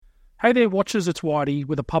Hey there, watchers, it's Whitey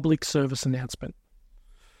with a public service announcement.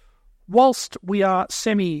 Whilst we are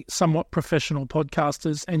somewhat professional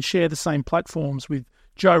podcasters and share the same platforms with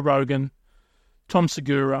Joe Rogan, Tom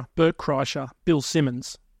Segura, Bert Kreischer, Bill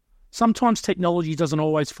Simmons, sometimes technology doesn't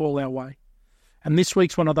always fall our way, and this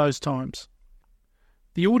week's one of those times.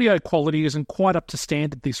 The audio quality isn't quite up to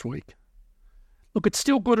standard this week. Look, it's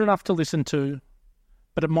still good enough to listen to,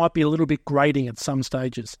 but it might be a little bit grating at some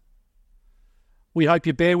stages. We hope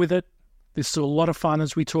you bear with it. This is a lot of fun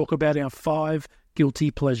as we talk about our 5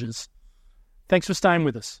 guilty pleasures. Thanks for staying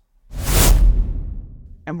with us.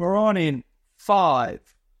 And we're on in 5,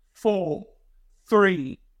 4,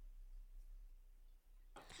 3.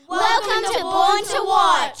 Welcome to Born to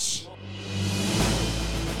Watch.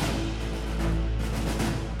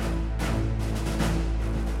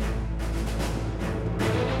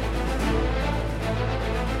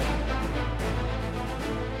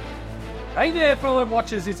 Hey there, fellow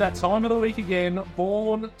watchers. It's that time of the week again,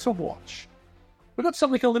 Born to Watch. We've got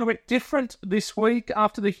something a little bit different this week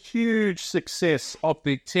after the huge success of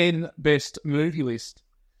the 10 best movie list.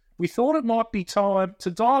 We thought it might be time to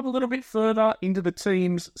dive a little bit further into the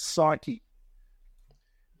team's psyche.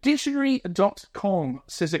 Dictionary.com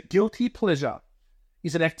says that guilty pleasure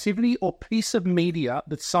is an activity or piece of media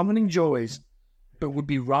that someone enjoys but would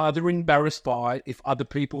be rather embarrassed by if other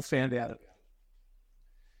people found out about it.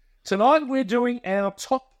 Tonight we're doing our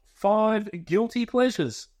top 5 guilty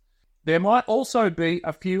pleasures. There might also be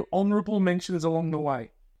a few honourable mentions along the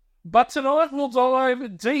way. But tonight we'll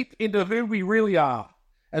dive deep into who we really are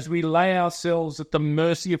as we lay ourselves at the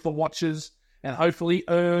mercy of the watchers and hopefully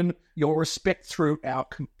earn your respect through our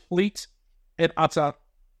complete and utter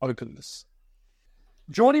openness.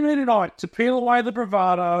 Joining me tonight to peel away the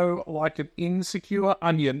bravado like an insecure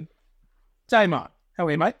onion, Damo. How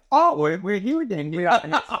are you, mate? Oh, we're here again. We are.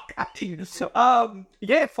 Okay. So, five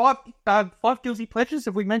guilty pleasures.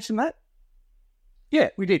 Have we mentioned that? Yeah,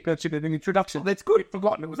 we did mention it in the introduction. That's good.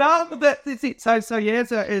 Forgotten it was. No, but that's it. So yeah,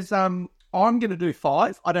 I'm going to do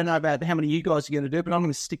 5. I don't know about how many you guys are going to do, but I'm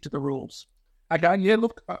going to stick to the rules. Okay, yeah,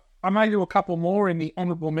 look, I may do a couple more in the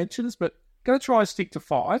honourable mentions, but going to try and stick to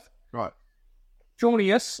 5. Right.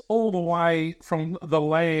 Joining us all the way from the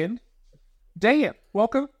land, Dan,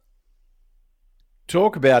 welcome.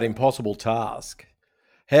 Talk about impossible task.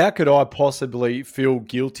 How could I possibly feel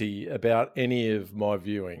guilty about any of my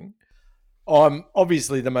viewing? I'm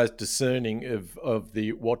obviously the most discerning of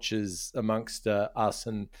the watchers amongst us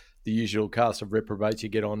and the usual cast of reprobates you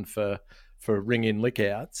get on for ring-in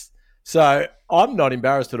lick-outs. So I'm not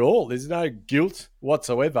embarrassed at all. There's no guilt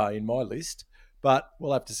whatsoever in my list, but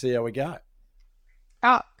we'll have to see how we go.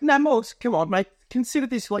 No, Morgs, come on, mate. Consider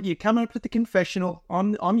this like you're coming up at the confessional.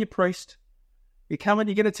 I'm your priest. You're coming,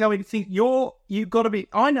 you're going to tell me to think you've got to be,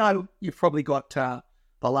 I know you've probably got The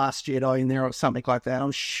Last Jedi in there or something like that.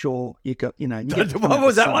 I'm sure you got, What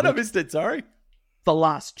was that one? I missed it, sorry. The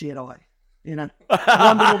Last Jedi, Wonder Woman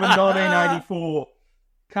 1984.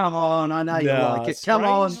 Come on, I know you like it. Come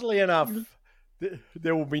on. Strangely enough,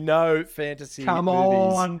 there will be no fantasy Come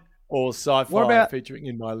movies on. or sci-fi featuring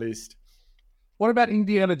in my list. What about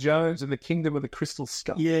Indiana Jones and the Kingdom of the Crystal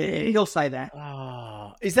Skull? Yeah, he'll say that.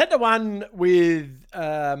 Oh, is that the one with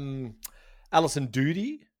Alison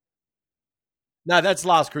Doody? No, that's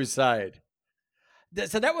Last Crusade.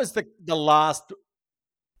 So that was the last.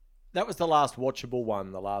 That was the last watchable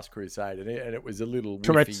one, The Last Crusade, and it was a little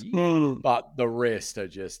whiffy, but the rest are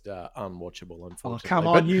just unwatchable, unfortunately. Oh, come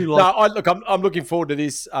on, I'm looking forward to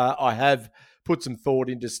this. I have put some thought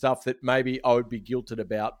into stuff that maybe I would be guilted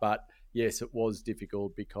about, but yes, it was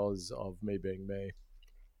difficult because of me being me.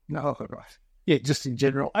 No, right. Yeah, just in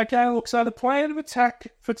general. Okay, look, so the plan of attack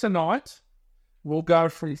for tonight will go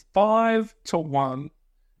from 5 to 1,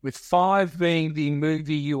 with 5 being the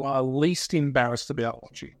movie you are least embarrassed about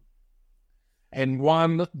watching, and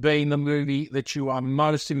 1 being the movie that you are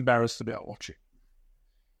most embarrassed about watching.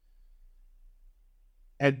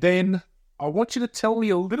 And then I want you to tell me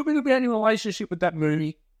a little bit about your relationship with that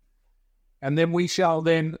movie, and then we shall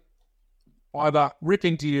then either rip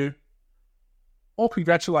into you or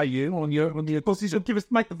congratulate you on your make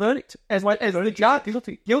the verdict as the judge.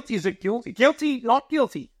 Guilty, is it guilty? Guilty, not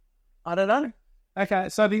guilty. I don't know. Okay,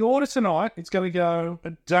 so the order tonight, it's going to go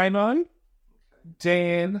Damo,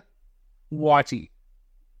 Dan, Whitey.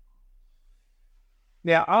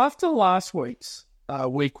 Now, after last week's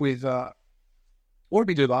week with what did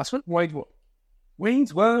we do last week?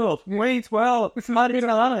 Wayne's World. With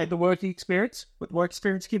the working experience. With work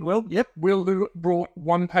experience kid. Well, yep. Will brought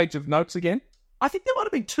 1 page of notes again. I think there might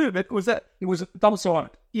have been 2, but it was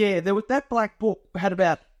double-sided. Yeah, that black book had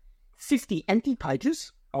about 50 empty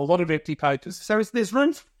pages. A lot of empty pages. So there's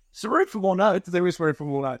room It's room for more notes. There is room for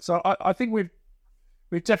more notes. So I think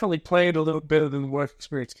we've definitely planned a little better than the work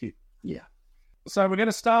experience kit. Yeah. So we're going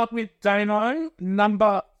to start with Dano,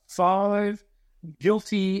 number 5,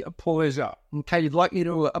 guilty pleasure. Okay, you'd like me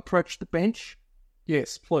to approach the bench?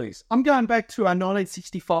 Yes, please. I'm going back to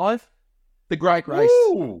 1965, The Great Race.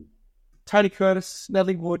 Ooh. Tony Curtis,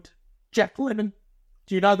 Natalie Wood, Jack Lemmon.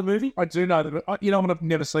 Do you know the movie? I do know that. You know what? I've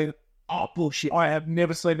never seen it. Oh, bullshit. I have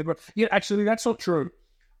never seen it. Yeah, actually, that's not true.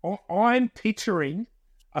 I'm picturing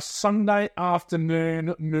a Sunday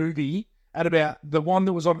afternoon movie at about the one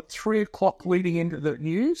that was on at 3 o'clock leading into the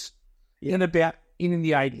news in the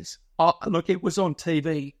 80s. Oh, look, it was on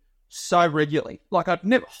TV so regularly. Like, I'd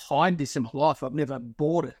never hide this in my life. I've never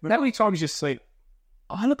bought it. How many times you see it?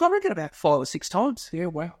 Oh, look, I reckon about 5 or 6 times. Yeah,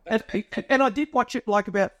 wow. And I did watch it like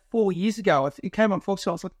about 4 years ago. It came on Fox,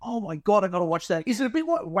 so I was like, oh my God, I got to watch that. Is it a bit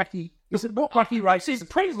like Wacky? Is it what Wacky Races?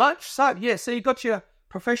 Pretty much so, yeah. So you got your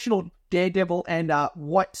professional daredevil and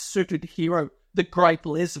white-suited hero, the Great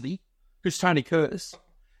Leslie, who's Tony Curtis.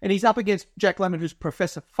 And he's up against Jack Lemmon, who's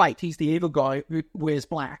Professor Fate. He's the evil guy who wears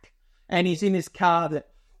black. And he's in this car that,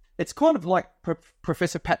 it's kind of like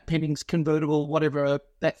Professor Pat Penning's convertible, whatever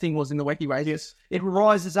that thing was in the Wacky Race. Yes. It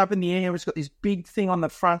rises up in the air. It's got this big thing on the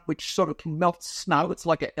front which sort of can melt snow. It's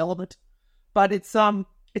like an element. But it's a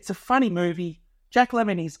funny movie. Jack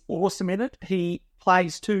Lemmon is awesome in it. He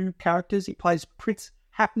plays 2 characters. He plays Prince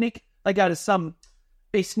Hapnik. They go to some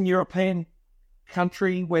Eastern European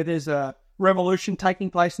country where there's a revolution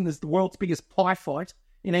taking place and there's the world's biggest pie fight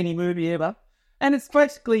in any movie ever. And it's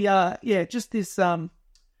basically, just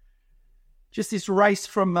this race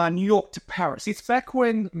from New York to Paris. It's back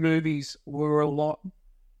when movies were a lot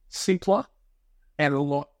simpler and a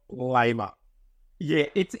lot lamer. Yeah,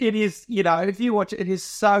 it is, if you watch it, it is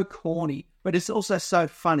so corny, but it's also so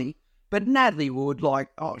funny. But Natalie Wood, I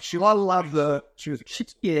love the...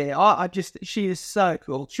 she is so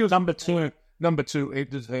cool. She was number two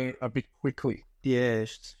ended her a bit quickly. Yeah.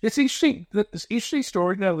 It's interesting. This interesting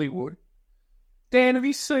story, Natalie Wood. Dan, have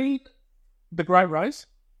you seen The Great Race?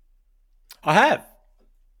 I have.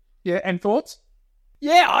 Yeah, and thoughts?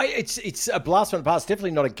 Yeah, it's a blast from the past.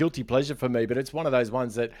 Definitely not a guilty pleasure for me, but it's one of those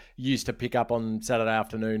ones that you used to pick up on Saturday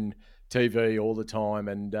afternoon TV all the time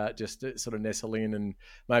and just sort of nestle in and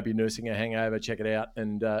maybe nursing a hangover, check it out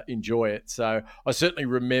and enjoy it. So I certainly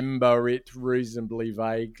remember it reasonably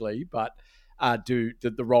vaguely, but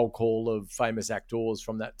the roll call of famous actors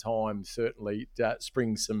from that time certainly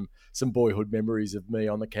springs some boyhood memories of me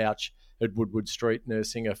on the couch at Woodward Street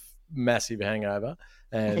nursing a massive hangover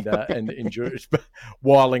and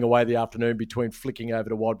whiling away the afternoon between flicking over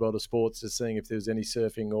to Wide World of Sports to seeing if there was any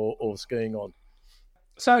surfing or skiing on.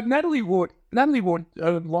 So Natalie Wood,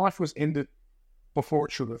 her life was ended before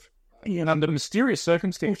it should have. Under mysterious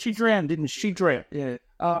circumstances. She drowned, didn't she? She drowned. Yeah.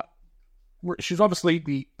 She's obviously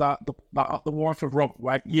the wife of Robert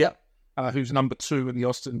Wagner. Yeah. Who's number 2 in the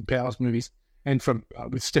Austin Powers movies, and from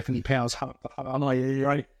with Stephanie Powers,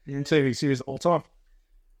 TV series all the time.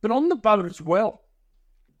 But on the boat as well,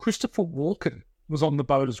 Christopher Walken was on the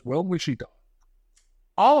boat as well when she died.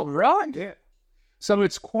 Oh, right. Yeah. So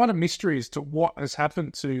it's quite a mystery as to what has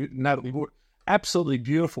happened to Natalie Wood. Absolutely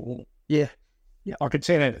beautiful. Yeah. Yeah. Like a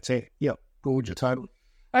 10 out of 10. Yep. Gorgeous. Totally.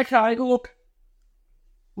 Okay, look.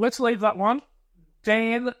 Let's leave that one.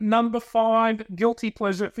 Dan, number 5, guilty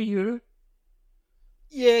pleasure for you.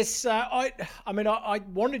 Yes, I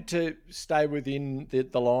wanted to stay within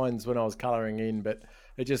the lines when I was colouring in, but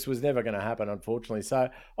it just was never going to happen, unfortunately. So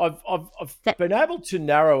I've been able to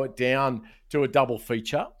narrow it down to a double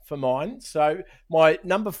feature for mine. So my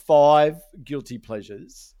number 5 guilty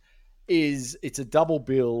pleasures it's a double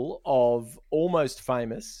bill of Almost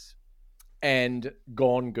Famous and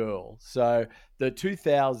Gone Girl. So the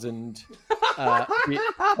 2000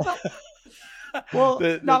 Well,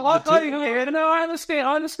 I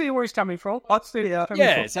understand where he's coming from.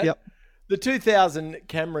 The 2000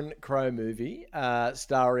 Cameron Crowe movie,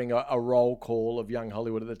 starring a roll call of young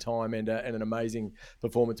Hollywood at the time and an amazing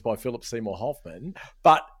performance by Philip Seymour Hoffman.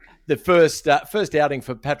 But the first outing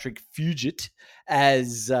for Patrick Fugit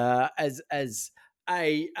as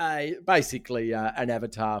basically an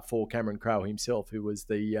avatar for Cameron Crowe himself, who was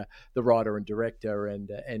the writer and director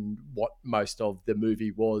and what most of the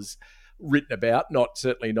movie was written about,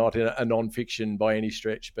 certainly not a non-fiction by any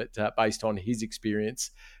stretch, but based on his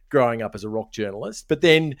experience growing up as a rock journalist. But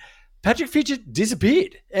then Patrick Fugit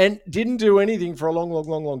disappeared and didn't do anything for a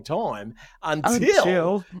long time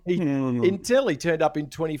until he turned up in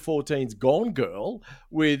 2014's Gone Girl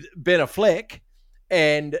with Ben Affleck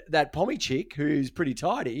and that Pommy chick who's pretty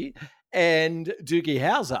tidy and Doogie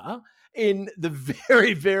Howser in the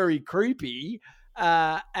very, very creepy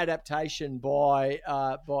adaptation by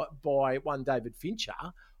one David Fincher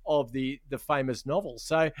of the famous novel.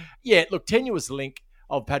 So yeah, look, tenuous link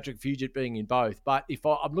of Patrick Fugit being in both. But if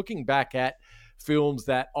I'm looking back at films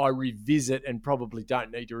that I revisit and probably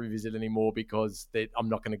don't need to revisit anymore because I'm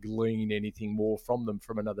not going to glean anything more from them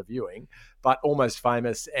from another viewing, but Almost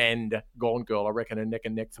Famous and Gone Girl, I reckon, are neck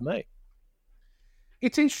and neck for me.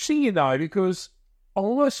 It's interesting, because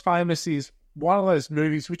Almost Famous is one of those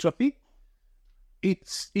movies which I think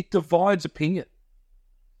it divides opinion.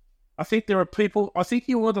 I think there are people, I think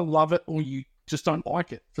you either love it or you just don't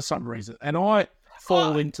like it for some reason. And I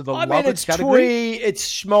fall into the love it category. Twee, it's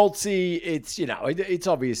schmaltzy, it's, it's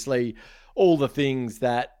obviously all the things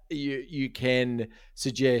that you can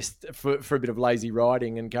suggest for a bit of lazy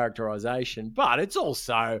writing and characterization, but it's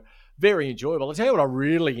also very enjoyable. I'll tell you what I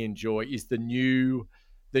really enjoy is the new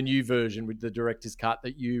version with the director's cut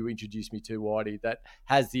that you introduced me to, Whitey, that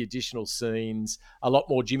has the additional scenes, a lot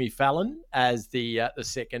more Jimmy Fallon as the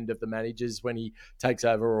second of the managers when he takes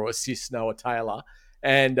over or assists Noah Taylor.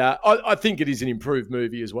 And I think it is an improved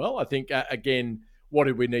movie as well. I think, again, what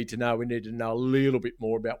did we need to know? We needed to know a little bit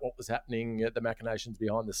more about what was happening, the machinations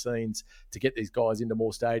behind the scenes to get these guys into more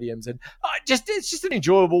stadiums. And it's just an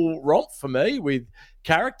enjoyable romp for me with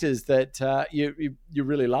characters that you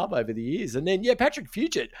really love over the years. And then, Patrick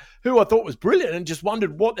Fugit, who I thought was brilliant and just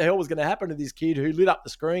wondered what the hell was going to happen to this kid who lit up the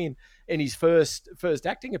screen in his first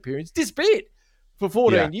acting appearance, disappeared for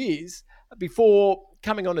 14 years before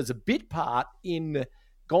coming on as a bit part in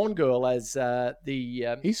Gone Girl as the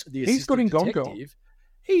assistant good in detective. Gone Girl.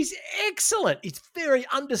 He's excellent. It's very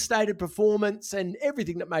understated performance, and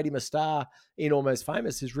everything that made him a star in Almost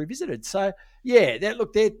Famous is revisited. So yeah,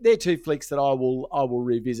 they're two flicks that I will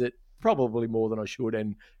revisit probably more than I should,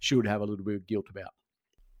 and should have a little bit of guilt about.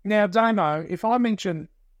 Now, Damo, if I mention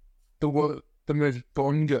the movie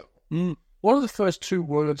Gone Girl, what are the first two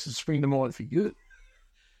words that spring to mind for you?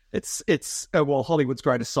 It's Hollywood's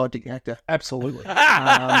greatest sidekick actor. Absolutely.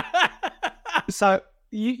 So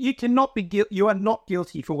you cannot be you are not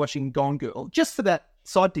guilty for watching Gone Girl just for that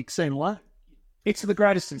sidekick scene alone. It's the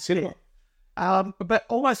greatest in cinema. But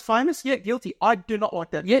Almost Famous, guilty. I do not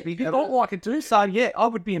like that. Yeah, you don't like it too. So I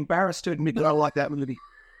would be embarrassed to admit that I like that movie.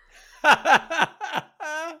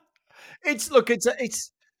 It's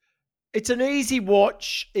an easy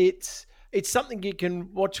watch. It's something you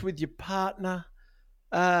can watch with your partner.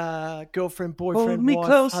 Girlfriend, boyfriend, Hold me wife,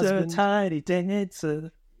 closer, husband. tiny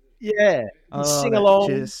dancer. Yeah, sing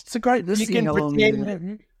along. It's a great You sing can along.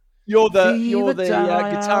 pretend you're the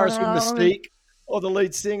guitarist darling. with Mystique or the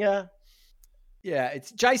lead singer. Yeah,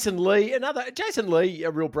 it's Jason Lee.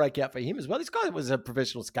 A real breakout for him as well. This guy was a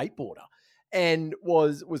professional skateboarder and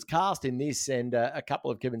was cast in this and a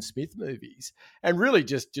couple of Kevin Smith movies, and really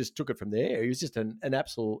just took it from there. He was just an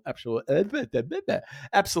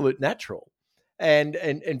absolute natural. And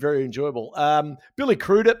very enjoyable. Billy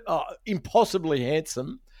Crudup, impossibly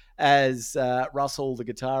handsome as Russell, the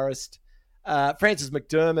guitarist. Frances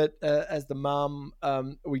McDermott as the mum.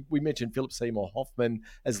 We mentioned Philip Seymour Hoffman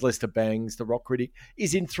as Lester Bangs, the rock critic,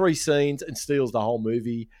 is in 3 scenes and steals the whole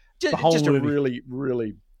movie. Just a really,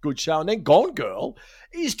 really good show. And then Gone Girl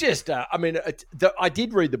is just, I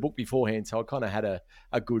did read the book beforehand, so I kind of had a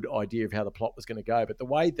good idea of how the plot was going to go. But the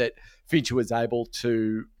way that Fincher was able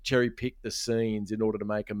to cherry pick the scenes in order to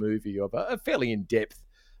make a movie of a fairly in-depth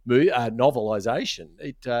novelization,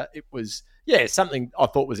 it was, something I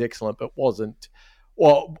thought was excellent, but wasn't.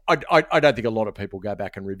 Well, I don't think a lot of people go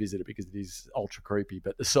back and revisit it because it is ultra creepy,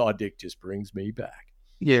 but the side dick just brings me back.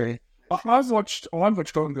 Yeah. I've watched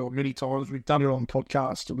Gone Girl many times. We've done it on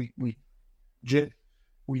podcast. We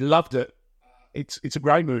loved it. It's a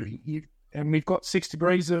great movie. And we've got 6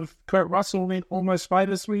 Degrees of Kurt Russell in Almost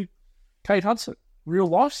Famous with Kate Hudson. Real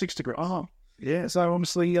life 6 Degrees. Oh, yeah. So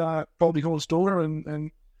obviously, Bobby Hall's daughter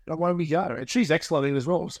and away we go. And she's excellent in it as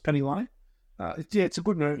well. It's Penny Lane. It's a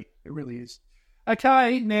good movie. It really is.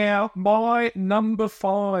 Okay, now my number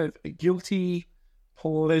 5 guilty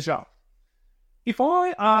pleasure. If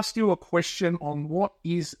I asked you a question on what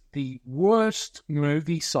is the worst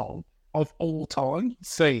movie song of all time,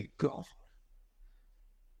 God.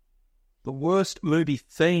 The worst movie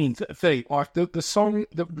theme. Like the song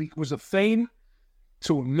that was a theme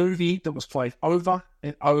to a movie that was played over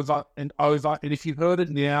and over and over. And if you've heard it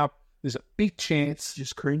now, there's a big chance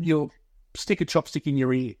you'll stick a chopstick in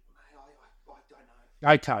your ear. I don't know.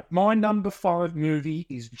 Okay, my number 5 movie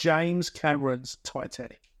is James Cameron's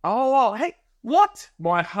Titanic. Oh, hey. What?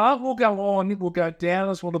 My heart will go down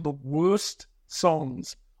as one of the worst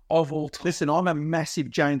songs of all time. Listen, I'm a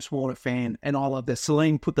massive James Horner fan, and I love that.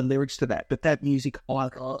 Celine put the lyrics to that, but that music, I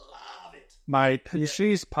love it. mate.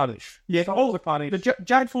 She's punished. Yeah, all the punished. The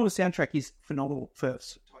Jane Fonda soundtrack is phenomenal for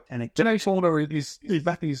Titanic. Jane Fonda is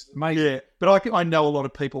amazing. Yeah, but I know a lot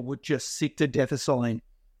of people would just sick to death of Celine.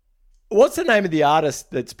 What's the name of the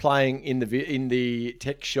artist that's playing in the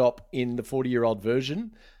tech shop in the 40-year-old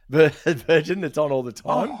version that's on all the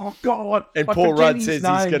time? Oh God! And Paul Rudd says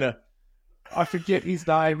he's gonna. I forget his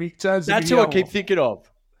name. He turns. That's who I keep thinking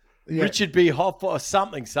of. Yeah. Richard B. Hoff or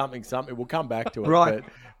something. We'll come back to it. Right.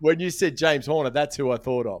 But when you said James Horner, that's who I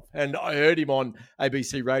thought of. And I heard him on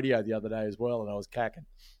ABC Radio the other day as well, and I was cacking.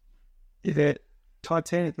 Yeah,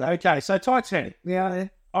 Titanic. Okay, so Titanic. Yeah.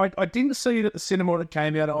 I didn't see it at the cinema when it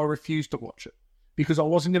came out. I refused to watch it because I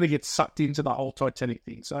wasn't going to get sucked into the whole Titanic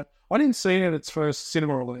thing. So I didn't see it at its first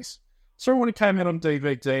cinema release. Saw it when it came out on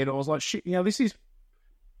DVD, and I was like, shit, this is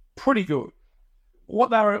pretty good.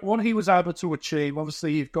 What he was able to achieve,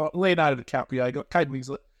 obviously, you've got Leonardo DiCaprio, you've got Kate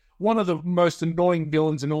Winslet, one of the most annoying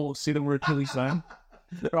villains in all of cinema until he's known.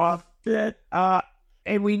 Right? Yeah.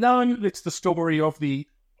 And we know it's the story of the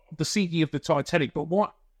sinking of the Titanic, but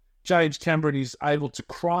what James Cameron is able to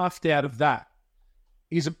craft out of that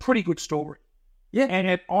is a pretty good story. Yeah.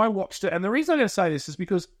 And I watched it, and the reason I'm going to say this is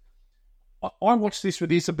because I watched this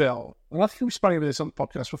with Isabel, and I think we've spoken about this on the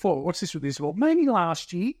podcast before. I watched this with Isabel maybe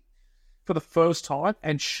last year for the first time,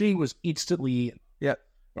 and she was instantly in. Yeah.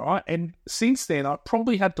 Right? And since then, I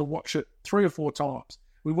probably had to watch it 3 or 4 times.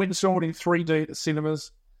 We went and saw it in 3D at the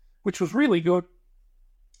cinemas, which was really good.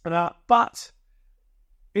 But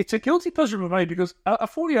it's a guilty pleasure for me because a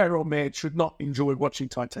 48-year-old man should not enjoy watching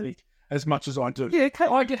Titanic as much as I do. Yeah, Kate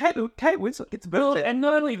Winslet gets a bit. And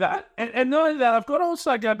not only that, I've got to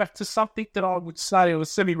also go back to something that I would say on a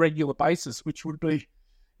semi-regular basis, which would be,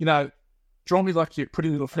 draw me like your pretty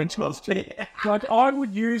little French girls. Like, I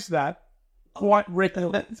would use that quite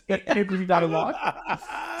regularly in everyday life.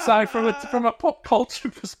 So from a pop culture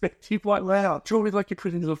perspective, like, wow, draw me like your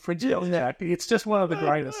pretty little French girls. It's just one of the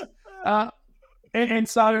greatest. And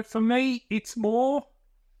so for me, it's more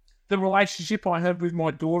the relationship I have with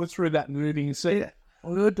my daughter through that movie. And see,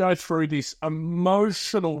 I'm going to go through this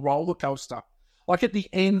emotional roller coaster. Like at the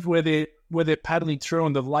end where they're paddling through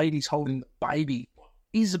and the lady's holding the baby,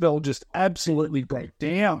 Isabel just absolutely broke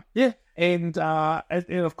down. Yeah. And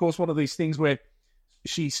of course, one of these things where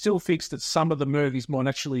she still thinks that some of the movies might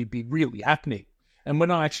actually be really happening. And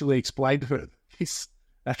when I actually explained to her, it's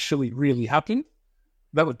actually really happening,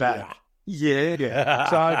 that was bad.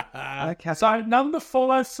 Yeah. So number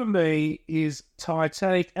 4 for me is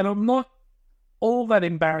Titanic, and I'm not all that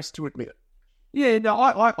embarrassed to admit it. Yeah, no,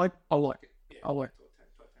 I like it. I like it.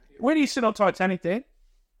 Where do you sit on Titanic, Dan?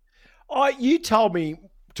 You told me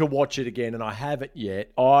to watch it again, and I haven't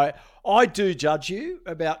yet. I do judge you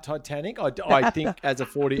about Titanic. I think as a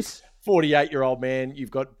 48-year-old man,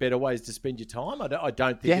 you've got better ways to spend your time. I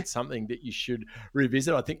don't think it's something that you should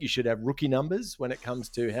revisit. I think you should have rookie numbers when it comes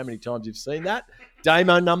to how many times you've seen that.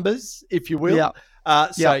 Damo numbers, if you will. Yeah.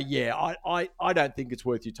 I don't think it's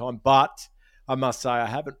worth your time. But I must say I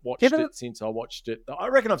haven't watched it since I watched it. I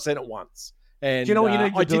reckon I've seen it once. And do you know what you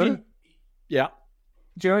need to do? Yeah.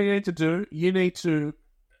 Do you know what you need to do? You need to,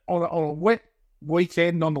 on a wet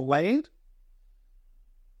weekend on the land,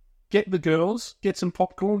 get the girls, get some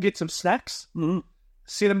popcorn, get some snacks,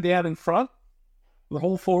 sit them down in front, the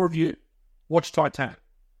whole 4 of you, watch Titanic.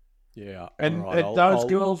 Yeah. And right, those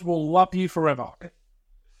girls will love you forever.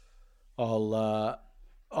 I'll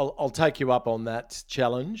take you up on that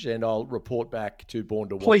challenge, and I'll report back to Born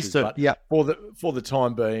to Watch. Please do. But yeah. For the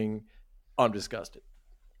time being, I'm disgusted.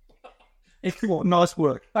 Nice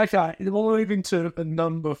work. Okay, we'll move into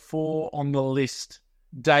number 4 on the list.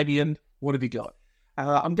 Damien, what have you got?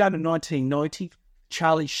 I'm going to 1990.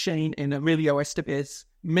 Charlie Sheen and Emilio Estevez.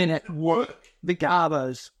 Men at Work. The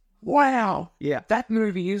Garbos. Wow. Yeah. That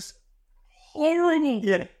movie is horrible.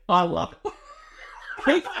 Yeah, I love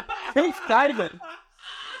it.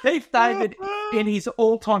 Keith David in his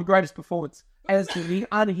all-time greatest performance as the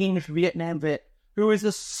unhinged Vietnam vet who is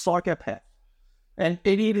a psychopath. And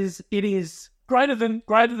it is greater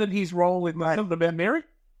than his role in Something About Mary.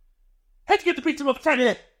 How'd you get the picture of the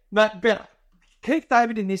front? But better. Keith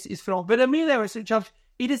David in this is phenomenal. But Emilio Estevez,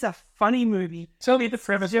 it is a funny movie. Tell me the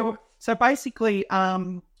premise. Yeah, so basically,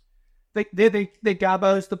 they're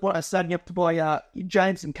Garbos that are starting up to buy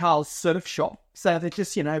James and Carl's surf shop. So they're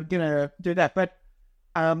just, going to do that. But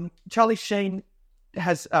Charlie Sheen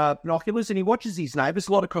has binoculars and he watches his neighbours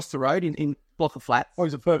a lot across the road in block of flats. Oh,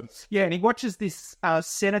 he's a firm. Yeah, and he watches this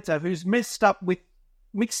senator who's mixed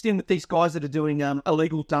in with these guys that are doing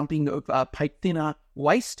illegal dumping of paint thinner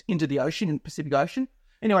waste into the ocean, in the Pacific Ocean.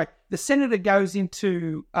 Anyway, the senator goes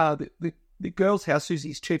into the girl's house, who's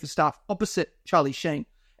his chief of staff, opposite Charlie Sheen,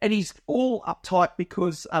 and he's all uptight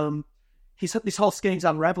because this whole scheme's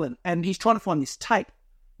unraveling, and he's trying to find this tape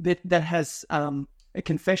that has a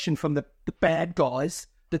confession from the bad guys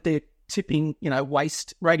that they're tipping,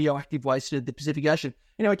 radioactive waste into the Pacific Ocean.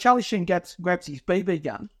 Anyway, Charlie Sheen grabs his BB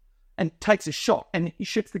gun and takes a shot, and he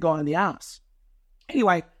shoots the guy in the arse.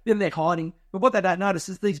 Anyway, then they're hiding, but what they don't notice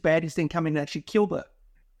is these baddies then come in and actually kill the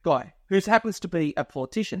guy, who happens to be a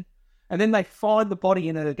politician. And then they find the body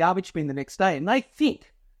in a garbage bin the next day, and they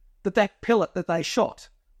think that pellet that they shot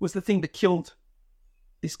was the thing that killed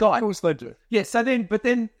this guy. Of course they do. Yeah, but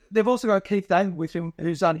then they've also got Keith David with him,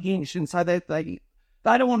 who's unhinged, and so they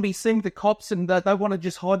don't want to be seen with the cops, and they want to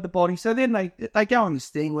just hide the body. So then they go on this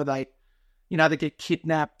thing where they get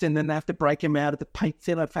kidnapped, and then they have to break him out of the paint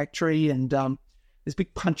thinner factory, and there's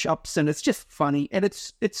big punch-ups, and it's just funny, and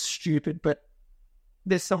it's stupid, but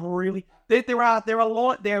there's some really... There are a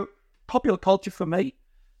lot... They're popular culture for me.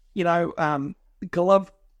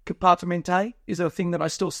 Glove compartmente is a thing that I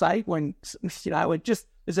still say when,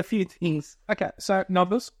 there's a few things. Okay, so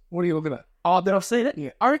numbers, what are you looking at? Oh, that I've seen it? Yeah.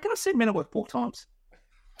 I reckon I've seen Men at Work 4 times.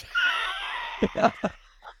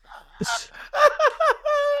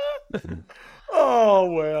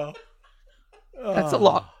 Oh, wow. That's a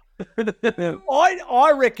lot.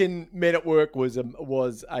 I reckon Men at Work was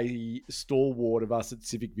a stalwart of us at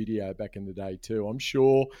Civic Video back in the day too. I'm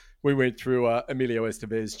sure we went through Emilio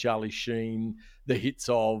Estevez, Charlie Sheen, the hits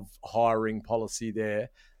of hiring policy there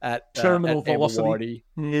at Terminal at Velocity.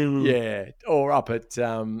 Yeah, or up at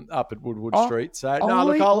Woodward Street. So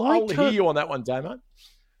I'll hear you on that one, Damo.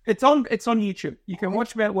 It's on YouTube. You can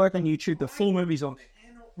watch Men at Work on YouTube. The full movie's on.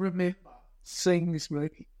 Remember seeing this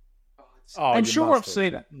movie? I'm sure I've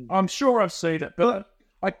seen it. But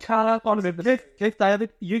I can't remember. Keith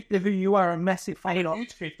David, you are a massive fan of.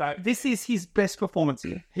 This is his best performance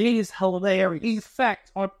here. He is hilarious. In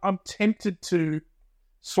fact, I'm tempted to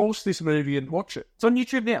source this movie and watch it. It's on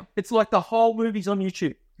YouTube now. It's like the whole movie's on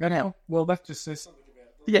YouTube now. Well, that just says something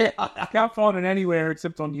about it. Yeah. I can't find it anywhere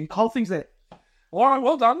except on YouTube. The whole thing's there. All right,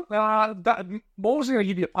 well done. Morgan's going to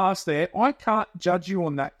give you a pass there. I can't judge you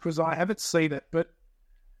on that because I haven't seen it, but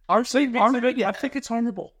I've seen bits of it. Yeah, I think it's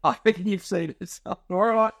honourable. I think you've seen it. So. All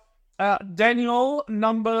right. Daniel,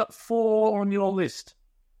 number 4 on your list.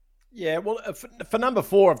 Yeah, well, for number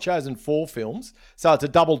 4, I've chosen 4 films. So it's a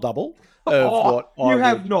double-double of what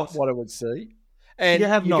I would see. And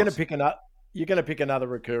you're going to pick another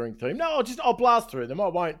recurring theme. No, I'll blast through them. I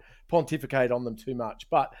won't pontificate on them too much.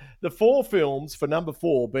 But the 4 films for number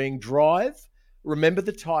 4 being Drive, Remember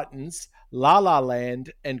the Titans, La La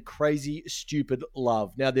Land, and Crazy Stupid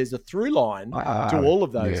Love. Now, there's a through line to all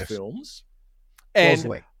of those films.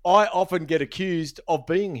 And I often get accused of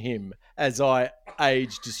being him as I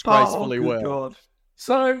age disgracefully well. God.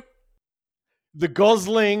 So, the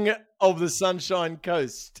Gosling of the Sunshine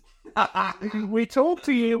Coast. we talked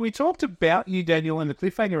about you, Daniel, in the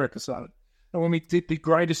Cliffhanger episode. And when we did the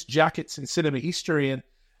greatest jackets in cinema history, and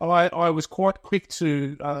I was quite quick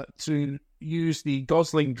to use the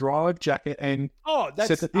Gosling Drive jacket, and that's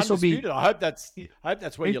said that this will be. I hope that's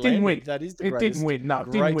where you landed. Win. That is the greatest. It didn't win. No,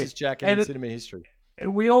 it didn't win. Jacket in cinema history.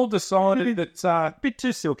 And we all decided that a bit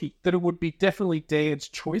too silky, that it would be definitely Dan's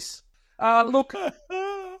choice. Look,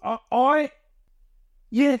 they're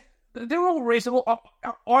all reasonable.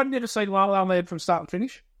 I've never seen La La Land from start and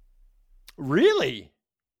finish. Really?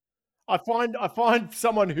 I find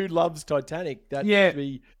someone who loves Titanic to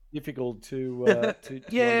be difficult to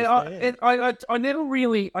understand. I never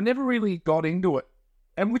really got into it,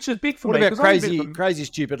 and which is big for me. What about Crazy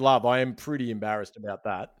Stupid Love? I am pretty embarrassed about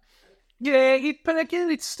that. Yeah, but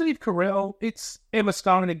again, it's Steve Carell, it's Emma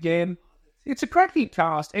Stone again. It's a cracking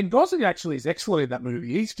cast, and Gosling actually is excellent in that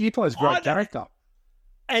movie. He plays a great character.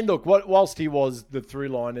 And look, whilst he was the through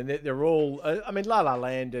line, and they're all, La La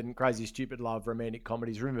Land and Crazy Stupid Love, romantic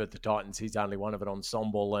comedies. Remember the Titans, he's only one of an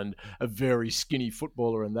ensemble and a very skinny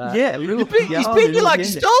footballer in that. Yeah, he's beaten like he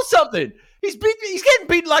stole something. He's getting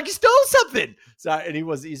beaten like he stole something. So, and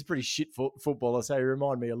he's a pretty shit footballer, so he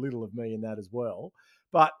reminded me a little of me in that as well.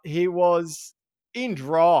 But he was in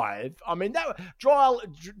Drive. I mean,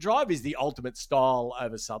 Drive is the ultimate style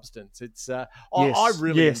over substance. It's I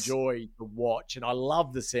really enjoy the watch, and I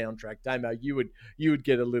love the soundtrack. Damo, you would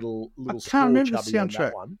get a little I can't remember the soundtrack on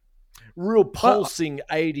that one. Real pulsing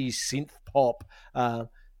 80s synth pop,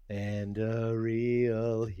 and a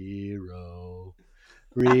real hero.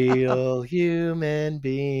 Real human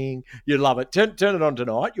being. You love it. Turn it on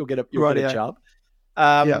tonight. You'll get a chub.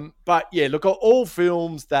 But yeah, look, all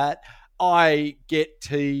films that I get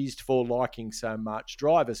teased for liking so much.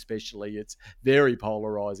 Drive especially, it's very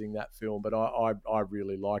polarizing, that film, but I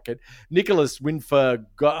really like it. Nicholas Winfer,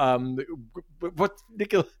 what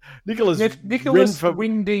Nicholas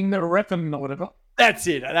Winding Reppen or whatever. That's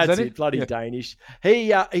it. That's it. Bloody yeah. Danish.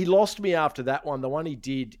 He lost me after that one. The one he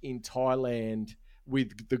did in Thailand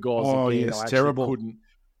with the guys. Oh again, yes, I terrible.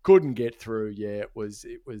 Couldn't get through. Yeah, it was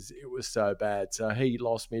so bad. So he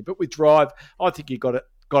lost me. But with Drive, I think he got it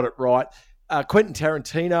right. Quentin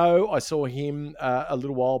Tarantino, I saw him a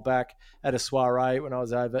little while back at a soiree when I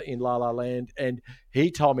was over in La La Land, and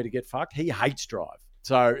he told me to get fucked. He hates Drive.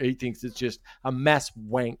 So he thinks it's just a mass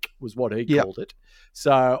wank, was what he called it.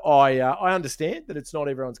 So I understand that it's not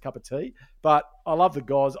everyone's cup of tea, but I love the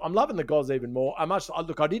Goz. I'm loving the Goz even more.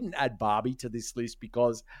 I didn't add Barbie to this list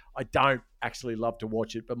because I don't actually love to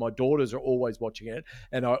watch it, but my daughters are always watching it,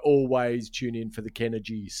 and I always tune in for the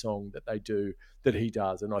Kennedy song that they do, that he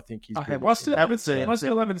does, and I think he's good. I still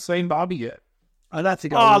haven't seen Barbie yet. I don't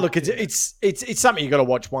think. Look, it's something you got to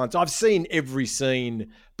watch once. I've seen every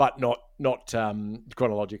scene, but not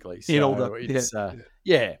chronologically. So in order. It's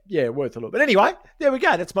worth a look. But anyway, there we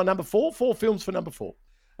go. That's my number 4. 4 films for number 4.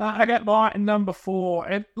 I got my number 4,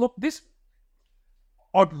 and look,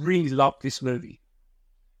 I really love this movie,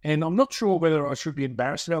 and I'm not sure whether I should be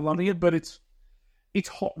embarrassed about loving it, but it's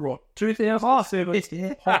Hot Rod,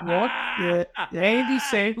 2007. Hot Rod. Yeah. Andy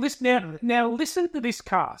Samberg. Listen now. Listen to this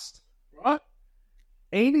cast, right?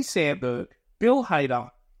 Andy Samberg, Bill Hader,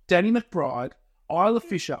 Danny McBride, Isla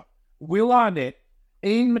Fisher, Will Arnett,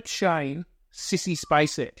 Ian McShane, Sissy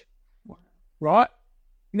Spacek. Right?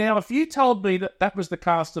 Now, if you told me that was the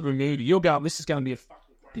cast of a movie, you're going, this is going to be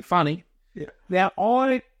fucking funny. Yeah. Now,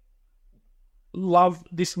 I love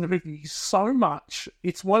this movie so much.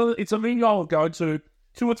 It's a movie I'll go to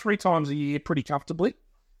 2 or 3 times a year pretty comfortably,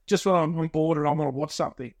 just when I'm bored and I want to watch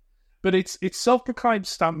something. But it's self-proclaimed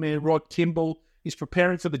stuntman Rod Kimball is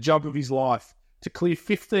preparing for the job of his life to clear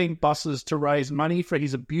 15 buses to raise money for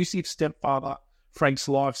his abusive stepfather, Frank's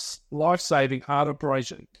life-saving heart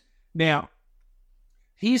operation. Now,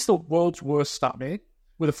 he's the world's worst stuntman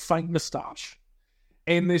with a fake moustache.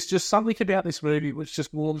 And there's just something about this movie which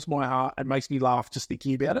just warms my heart and makes me laugh just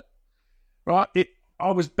thinking about it. Right? I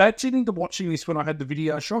was badging to watching this when I had the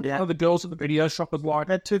video shop. Yeah. One of the girls at the video shop was like,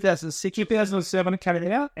 At 2006, 2007 it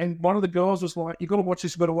came out, and one of the girls was like, you got to watch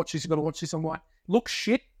this, you got to watch this, you got to watch this. I'm like, look,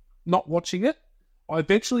 shit, not watching it. I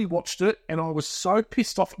eventually watched it, and I was so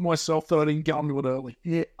pissed off at myself that I didn't get onto it early.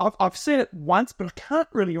 Yeah, I've seen it once, but I can't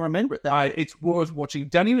really remember it. It's worth watching.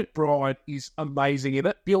 Danny McBride is amazing in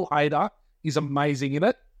it. Bill Hader is amazing in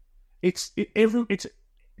it. It's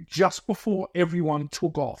just before everyone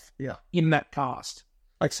took off. Yeah. In that cast,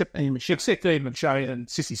 Except Ian McShane. except Ian McShane and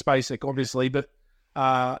Sissy Spacek, obviously. But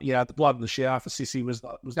the blood in the shower for Sissy was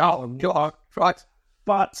God, right.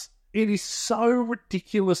 But it is so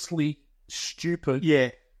ridiculously stupid.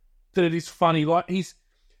 Yeah. That it is funny. Like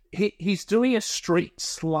he's doing a street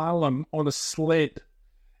slalom on a sled,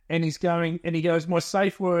 and he goes, my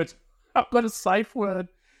safe word. I've got a safe word,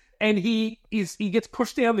 and he gets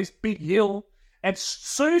pushed down this big hill, and as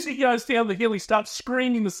soon as he goes down the hill, he starts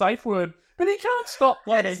screaming the safe word, but he can't stop.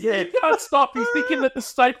 He can't stop. He's thinking that the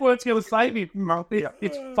safe word's going to save him.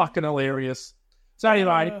 It's fucking hilarious. So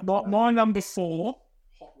anyway, my number 4.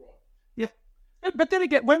 Yeah. But then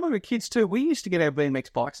again, when we were kids too, we used to get our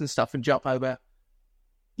BMX bikes and stuff and jump over.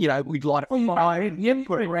 We'd light it on fire. Yeah,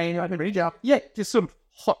 put it rain over it up. Yeah, just some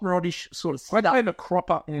hot rodish sort of I had a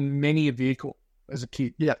cropper in many a vehicle as a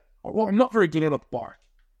kid. Yeah. Well, I'm not very good at a bike.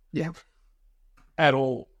 Yeah. At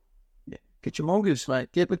all. Yeah. Get your mongoose,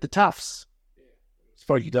 mate. Get with the toughs.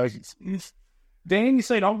 Spooky dozies. Dan, you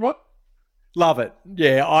seen what? Love it.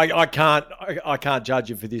 Yeah, I can't judge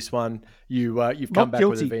you for this one. You've come back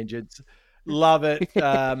with a vengeance. Love it.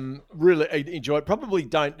 Really enjoy it. Probably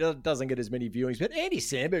doesn't get as many viewings, but Andy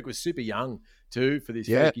Samberg was super young too for this.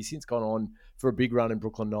 Yeah. He's since gone on for a big run in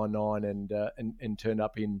Brooklyn Nine-Nine and turned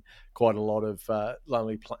up in quite a lot of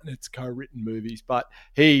Lonely Planets co-written movies. But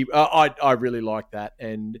I really like that,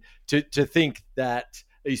 and to think that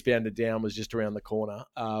Eastbound and Down was just around the corner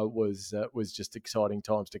was just exciting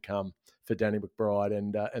times to come for Danny McBride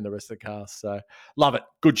and the rest of the cast. So love it.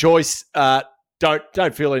 Good choice.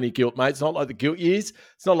 Don't feel any guilt, mate. It's not like the guilt years.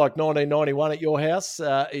 It's not like 1991 at your house.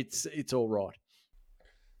 It's all right.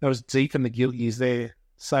 That was deep in the guilt years there.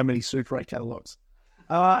 So many Super 8 catalogues.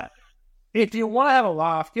 If you want to have a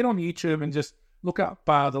laugh, get on YouTube and just look up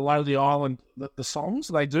the Lonely Island, the songs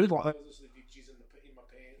they do. Like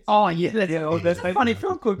oh yeah, that's funny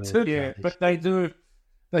film clip too. Yeah, but they do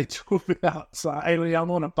about Alien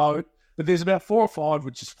on a boat But there's about 4 or 5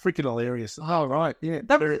 which is freaking hilarious. Oh, right. Yeah.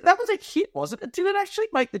 That was a hit, wasn't it? Did it actually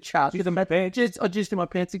make the charts? With the just in my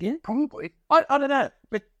pants again? Probably. I don't know.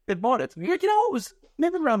 But it might have. You know what was...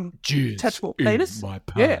 Remember Touchable Penis? My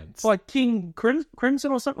Yeah. pants. Like King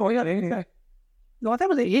Crimson or something. Oh, yeah. Okay. No, that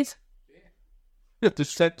was a hit. The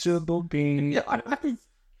Touchable Penis. Yeah,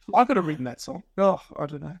 I could have written that song. oh, I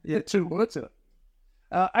don't know. Yeah, 2 words in it.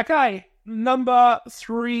 Okay, number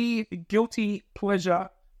 3, guilty pleasure,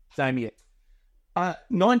 Damien.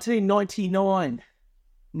 1999.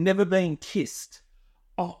 Never Been Kissed.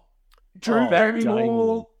 Oh, Drew Oh,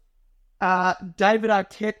 Barrymore. David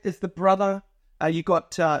Arquette is the brother. You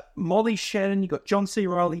got Molly Shannon. You got John C.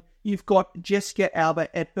 Reilly. You've got Jessica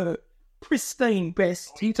Alba at her pristine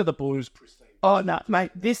best. Into the Blues, pristine. Oh no,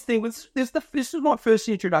 mate! This is my first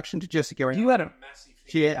introduction to Jessica Alba. You had a massive...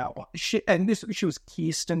 Yeah, she was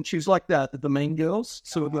Kirsten. She was like the Mean Girls.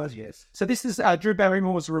 yes. So this is Drew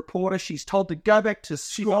Barrymore was a reporter. She's told to go back to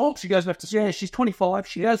school. She goes back to school. Yeah, she's 25.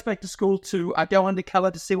 She goes back to school to go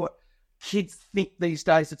undercover to see what kids think these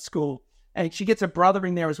days at school. And she gets a brother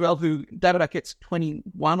in there as well who, David Arquette's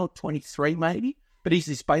 21 or 23 maybe, but he's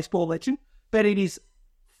this baseball legend. But it is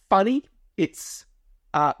funny. It's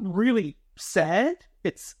really sad.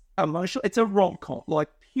 It's emotional. It's a rom-com, like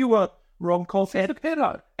pure rom-com. It's a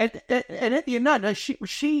pedo. And at the end, no,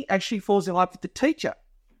 she actually falls in love with the teacher.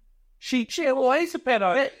 She Well, he's a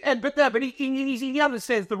pedo. but he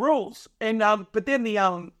understands the rules. And but then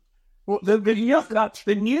the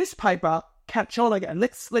newspaper catch on again.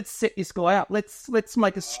 Let's set this guy up. Let's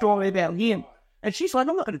make a story about him. And she's like,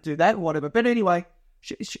 I'm not going to do that, or whatever. But anyway,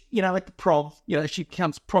 she at the prom, she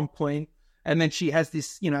becomes prom queen. And then she has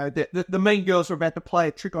this, the Mean Girls are about to play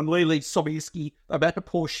a trick on Lily Sobieski, about to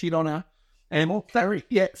pour shit on her. And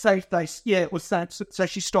it was sad. So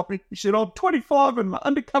she stopped it. She said, I'm 25 and I'm an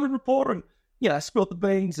undercover reporter, and, spilled the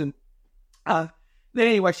beans. And then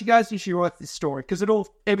anyway, she goes and she writes this story because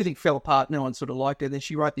everything fell apart. No one sort of liked it. Then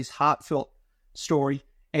she wrote this heartfelt story.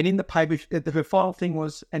 And in the paper, her final thing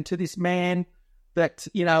was, and to this man that,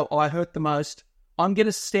 I hurt the most, I'm going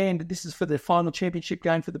to stand, this is for the final championship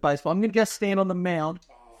game for the baseball, I'm going to go stand on the mound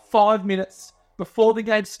 5 minutes before the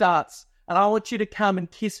game starts, and I want you to come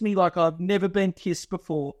and kiss me like I've never been kissed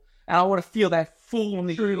before, and I want to feel that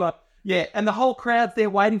full true love. Yeah, and the whole crowd's there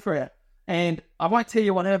waiting for her, and I won't tell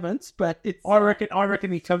you what happens, but it's... I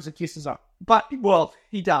reckon he comes and kisses her. But, well,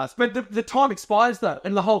 he does. But the time expires, though,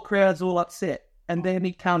 and the whole crowd's all upset. And then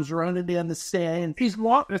he comes running down the stairs. It's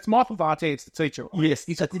Michael Vartan, the teacher. Right? Yes.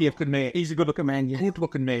 He's a good man. He's a good-looking man, yeah.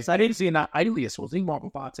 Good-looking man. So I didn't see an Alias, was he,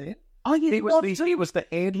 Michael Vartan? Oh, yeah. He was the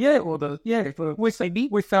head. Yeah. Or the... Yeah. With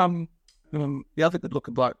the other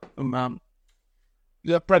good-looking bloke.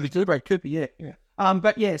 Bradley Cooper. Yeah.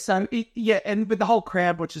 But yeah, so, and with the whole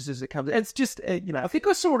crowd watches as it comes. It's just, I think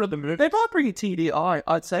I saw it in the movie. They might bring it to the eye,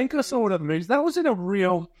 I'd say. I think I saw it in the movies. That was in a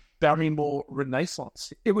real... Barrymore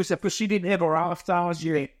renaissance. It was because she didn't have her avatars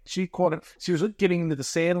yet. She was getting into the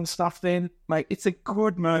sand and stuff then. Mate, it's a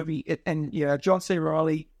good movie. And John C.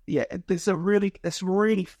 Reilly, there's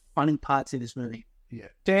really funny parts in this movie. Yeah.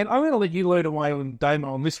 Dan, I'm going to let you lead away on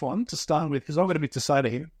Damo on this one to start with, because I've got a bit to say to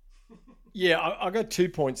him. Yeah, I've got 2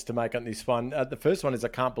 points to make on this one. The first one is I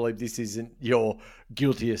can't believe this isn't your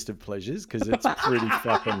guiltiest of pleasures, because it's pretty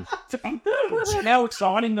fucking... How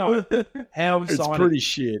exciting, though. How exciting.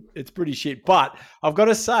 It's pretty shit. But I've got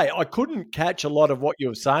to say, I couldn't catch a lot of what you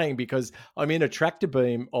were saying because I'm in a tractor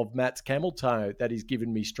beam of Matt's camel toe that he's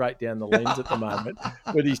given me straight down the lens at the moment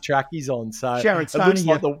with his trackies on. So it looks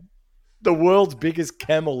like the world's biggest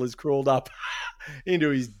camel has crawled up into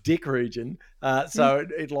his dick region. So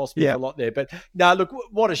it lost me a lot there. But no, look,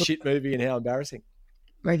 what a shit movie and how embarrassing.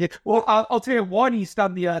 Well, I'll tell you, Whitey's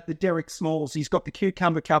done the Derek Smalls. He's got the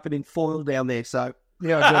cucumber covered in foil down there. So I'm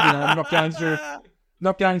not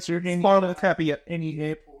going through any final happy at any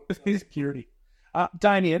airport security.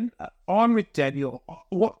 Damien, I'm with Daniel.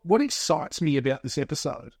 What excites me about this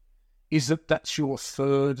episode is that's your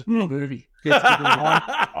third movie.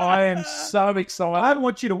 I am so excited. I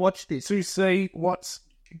want you to watch this to see what's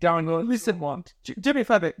going on. Listen, do me a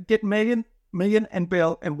favour. Get Megan and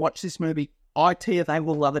Belle and watch this movie. I tell you, they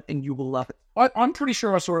will love it, and you will love it. I'm pretty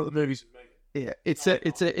sure I saw it at the movies. Yeah, it's a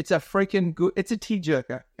freaking good. It's a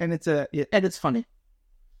tearjerker, and and it's funny.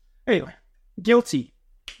 Anyway, guilty.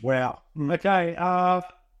 Wow. Okay,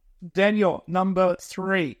 Daniel, number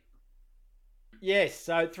 3. Yes,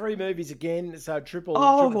 so 3 movies again. So triple.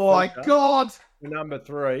 Oh my God! Number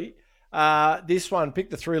 3. This one. Pick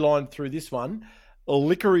the 3 line through this one.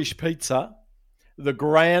 Licorice Pizza, The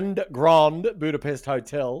Grand Budapest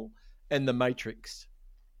Hotel, and The Matrix.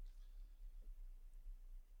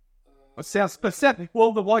 Sounds pathetic.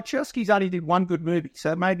 Well, the Wachowskis only did one good movie,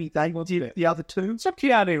 so maybe they did the other two. It's not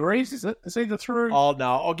Keanu Reeves, is it? It's either through. Oh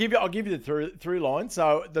no, I'll give you the through line.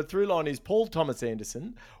 So the through line is Paul Thomas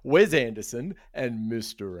Anderson, Wes Anderson, and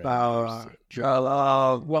Mr. Anderson.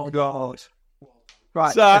 Well, God.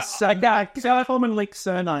 Right. So- Common Link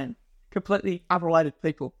surname. Completely unrelated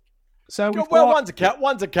people. So we've Well, got-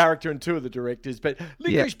 one's a character and two of the directors, but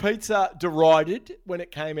Licorice Pizza derided when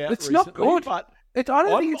it came out. It's recently, not good. but I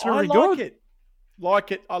don't think it's very I good. I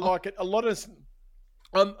like it. A lot of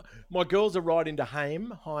my girls are right into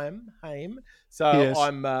Haim. So Yes.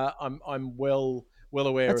 I'm well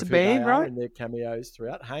aware That's of a who they band, are right? and their cameos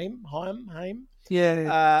throughout. Haim.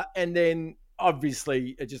 Yeah. And then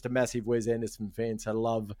obviously just a massive Wes Anderson fan, so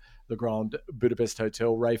love the Grand Budapest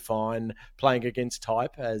Hotel. Ray Fine playing against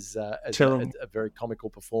type as a very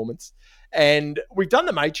comical performance. And we've done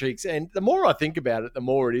The Matrix, and the more I think about it, the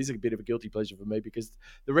more it is a bit of a guilty pleasure for me, because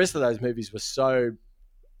the rest of those movies were so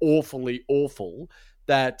awfully awful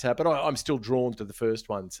that, but I'm still drawn to the first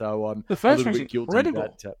one. So I'm The first a little one's bit guilty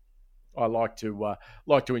incredible. that I like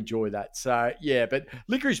to enjoy that. So yeah, but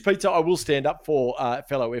Licorice Pizza, I will stand up for,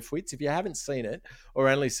 fellow F-wits. If you haven't seen it or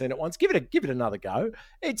only seen it once, give it another go.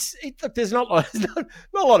 Look, there's not a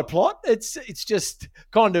lot of plot. It's just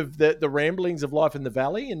kind of the ramblings of life in the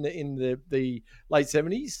valley in the late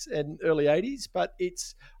 70s and early 80s. But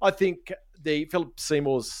I think the Philip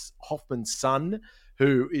Seymour Hoffman's son,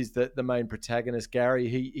 who is the main protagonist, Gary,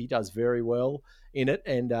 he does very well in it,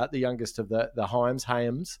 and the youngest of the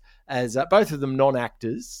Hyams, as both of them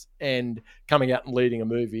non-actors and coming out and leading a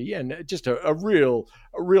movie, and just a real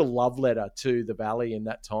love letter to the Valley in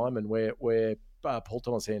that time and where Paul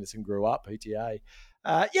Thomas Anderson grew up, PTA.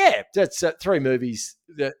 That's three movies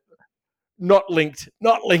that not linked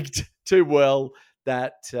too well,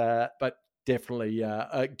 but definitely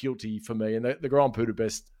guilty for me. And the Grand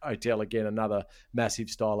Budapest Hotel, again, another massive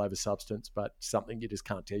style over substance, but something you just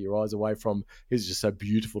can't tear your eyes away from. It's just so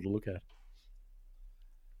beautiful to look at.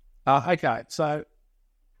 Okay, so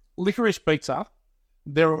Licorice Pizza,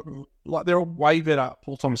 there are way better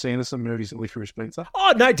Paul Thomas Anderson movies than Licorice Pizza.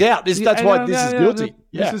 Oh, no doubt. That's why this is guilty.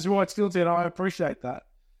 This is why it's guilty, and I appreciate that.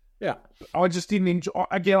 Yeah. I just didn't enjoy.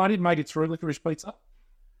 Again, I didn't make it through Licorice Pizza.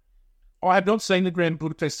 I have not seen the Grand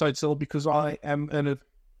Budapest Hotel because I'm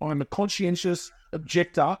a conscientious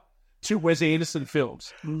objector to Wes Anderson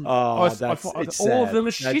films. Oh, it's all of them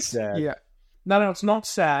are shit. Sad. Yeah. No, it's not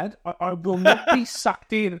sad. I will not be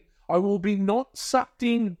sucked in. I will be not sucked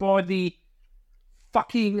in by the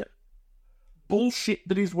fucking bullshit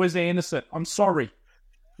that is Wes Anderson. I'm sorry.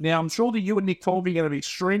 Now, I'm sure that you and Nick Torby are going to be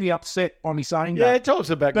extremely upset by me saying that. Yeah, Tom's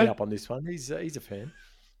to back me up on this one. He's a fan.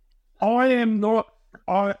 I am not.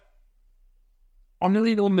 I'm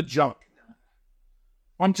nearly on the joke.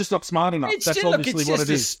 I'm just not smart enough. That's obviously what it is. It's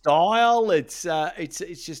just a style. It's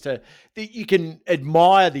just you can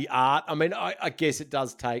admire the art. I mean, I guess it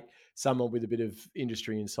does take someone with a bit of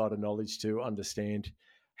industry insider knowledge to understand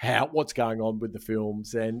what's going on with the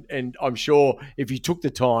films, and I'm sure if you took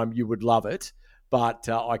the time, you would love it. But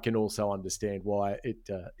I can also understand why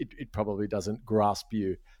it probably doesn't grasp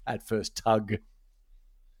you at first tug.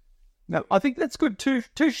 No, I think that's good.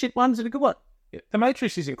 Two shit ones and a good one. Yeah. The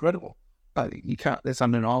Matrix is incredible. You can't. That's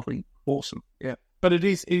undeniably awesome. Yeah, but it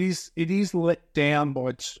is let down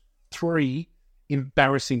by three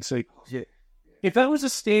embarrassing sequels. Yeah. If that was a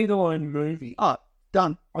standalone movie,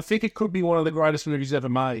 done. I think it could be one of the greatest movies ever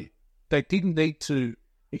made. They didn't need to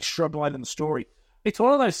extrapolate on the story. It's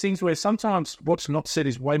one of those things where sometimes what's not said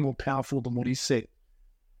is way more powerful than what is said.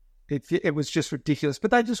 It was just ridiculous,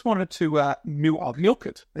 but they just wanted to milk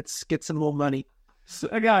it. Let's get some more money. So,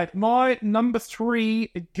 okay, my number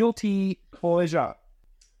 3 guilty pleasure,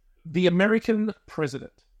 The American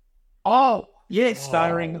President. Oh, yes.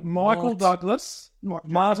 Starring Michael Douglas,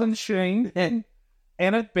 Martin Sheen,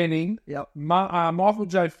 Annette Bening, Michael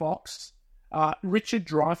J. Fox, Richard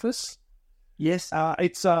Dreyfuss. Yes.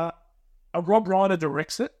 It's a Rob Reiner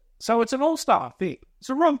directs it, so it's an all-star thing. It's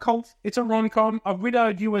a rom-com. A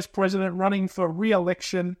widowed US president running for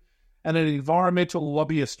re-election and an environmental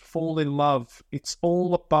lobbyist fall in love. It's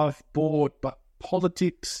all above board, but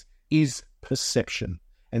politics is perception,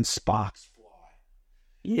 and sparks fly.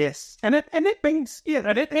 Yes, and it means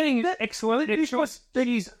Annette Bening is excellent.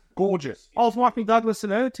 She's gorgeous. Oh, Michael Douglas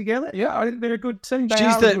and her together. Yeah, I think they're a good team.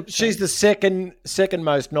 She's the second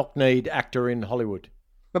most knock-kneed actor in Hollywood.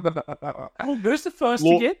 Who's the first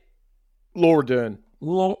to get? Laura Dern.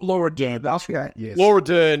 Laura Dern. That's right. Yes. Laura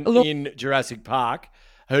Dern in Jurassic Park.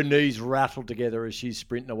 Her knees rattle together as she's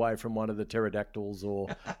sprinting away from one of the pterodactyls or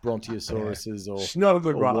bronchiosauruses or, she's not a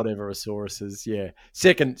good or whatever sauruses. Yeah,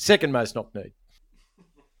 second most knock-kneed.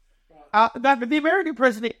 No, but the American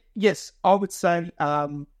president, yes, I would say I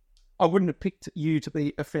wouldn't have picked you to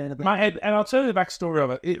be a fan of it. Mate, and I'll tell you the backstory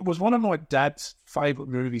of it. It was one of my dad's favourite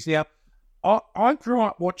movies. Now, I grew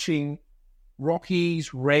up watching Rockies,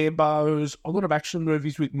 Rambos, a lot of action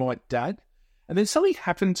movies with my dad. And then something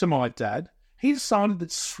happened to my dad. He decided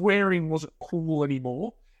that swearing wasn't cool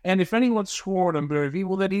anymore. And if anyone swore in a movie,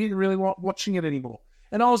 well, then he didn't really like watching it anymore.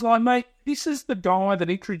 And I was like, mate, this is the guy that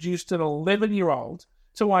introduced an 11-year-old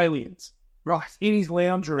to Aliens. Right. In his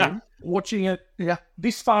lounge room, watching it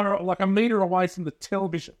this far, like a metre away from the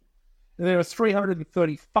television. And there were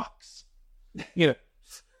 330 fucks. You know.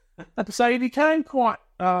 So he became quite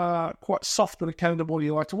soft when it came to what he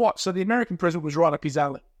liked to watch. So The American President was right up his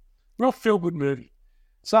alley. Real feel-good movie.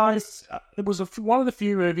 So it was one of the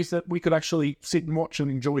few movies that we could actually sit and watch and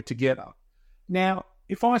enjoy together. Now,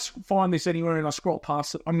 if I find this anywhere and I scroll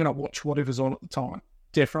past it, I'm going to watch whatever's on at the time.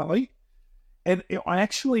 Definitely. And I'd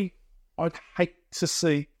hate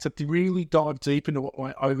to really dive deep into what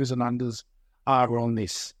my overs and unders are on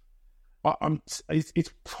this.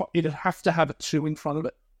 It'd have to have a 2 in front of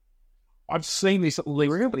it. I've seen this at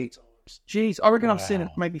least 3 times. Jeez, I reckon I've seen it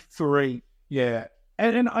maybe 3. Yeah.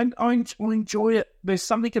 And I enjoy it. There's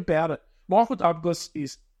something about it. Michael Douglas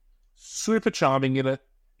is super charming in it.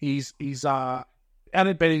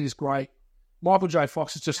 Annette Bening is great. Michael J.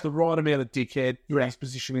 Fox is just the right amount of dickhead for his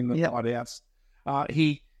position in the White House.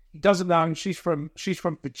 He doesn't know she's from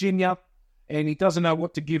Virginia, and he doesn't know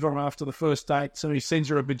what to give her after the first date, so he sends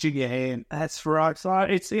her a Virginia hand. That's right. So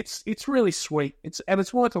it's really sweet.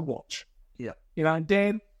 It's worth a watch. Yeah. You know,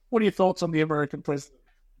 Dan, what are your thoughts on The American President?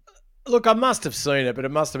 Look, I must have seen it, but it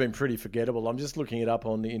must have been pretty forgettable. I'm just looking it up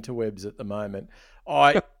on the interwebs at the moment.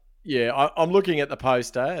 I'm looking at the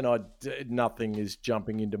poster, and nothing is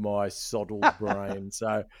jumping into my soddled brain.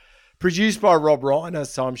 So, produced by Rob Reiner,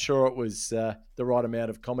 so I'm sure it was the right amount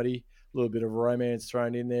of comedy, a little bit of romance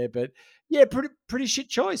thrown in there. But yeah, pretty shit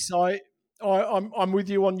choice. I'm with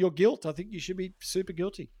you on your guilt. I think you should be super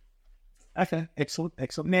guilty. Okay, excellent.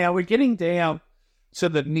 Now we're getting down to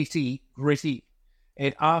the nitty gritty.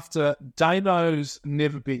 And after Damo's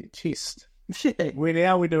Never Been Kissed, we're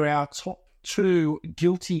now into our top 2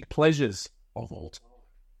 guilty pleasures of all time.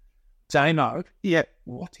 Damo,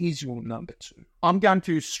 what is your number 2? I'm going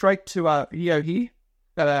to straight to a video here.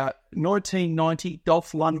 1990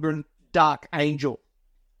 Dolph Lundgren, Dark Angel.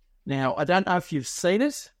 Now, I don't know if you've seen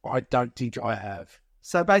it. I don't think I have.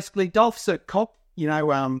 So basically, Dolph's a cop. You know,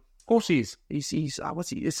 of course he is. He's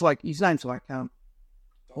what's he? It's like his name's like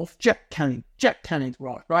Jack Cunning. Jack Cunning,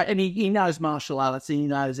 right. And he knows martial arts. And he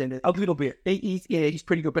knows a little bit. He's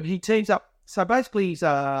pretty good. But he teams up. So basically, he's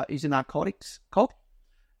a narcotics cop,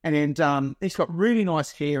 and he's got really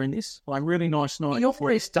nice hair in this. Like really nice. He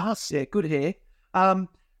always does. Yeah, good hair. But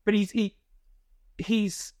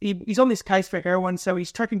he's on this case for heroin, so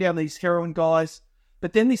he's tracking down these heroin guys.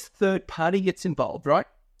 But then this third party gets involved, right?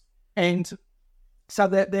 And so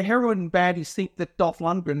the heroin baddies think that Dolph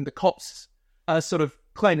Lundgren, the cops, are sort of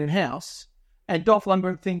cleaning house, and Dolph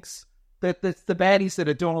Lundgren thinks that it's the baddies that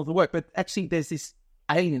are doing all the work, but actually there's this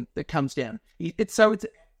alien that comes down. It's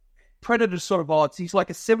Predator sort of odds. He's like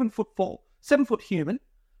a 7 foot human,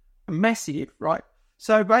 massive, right?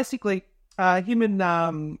 So basically, him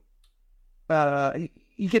and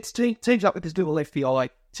he gets teams up with this little FBI,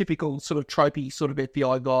 typical sort of tropey sort of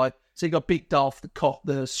FBI guy. So you got Big Dolph, the cop,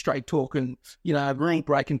 the straight talking, rule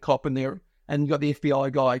breaking cop in there. And you got the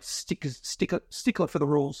FBI guy, stickler for the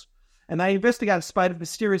rules. And they investigate a spate of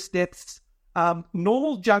mysterious deaths.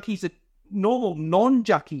 Normal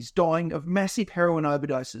non-junkies dying of massive heroin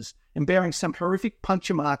overdoses and bearing some horrific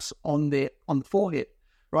puncture marks on the forehead,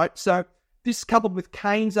 right? So this, coupled with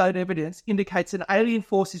Kane's own evidence, indicates an alien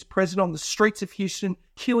force is present on the streets of Houston,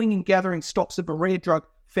 killing and gathering stocks of a rare drug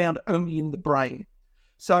found only in the brain.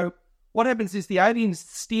 So what happens is the alien's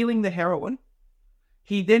stealing the heroin.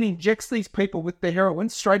 He then injects these people with the heroin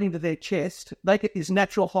straight into their chest. They get this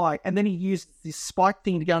natural high, and then he uses this spike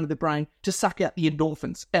thing to go into the brain to suck out the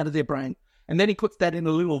endorphins out of their brain. And then he puts that in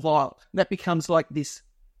a little vial. And that becomes like this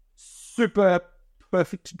super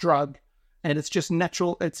perfect drug, and it's just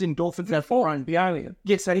natural. It's endorphins out of the brain. The alien.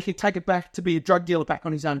 Yeah, so he can take it back to be a drug dealer back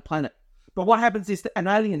on his own planet. But what happens is that an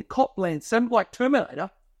alien cop lands, something like Terminator,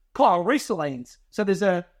 Kyle Reese lands. So there's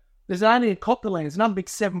an alien cop that lands, another big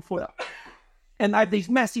 7-footer. And they have these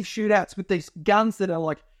massive shootouts with these guns that are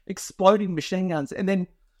like exploding machine guns. And then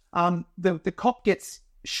the cop gets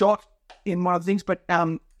shot in one of the things, but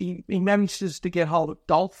he manages to get hold of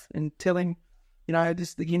Dolph and tell him,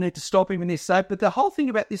 you need to stop him in this. So, but the whole thing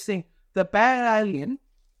about this thing, the bad alien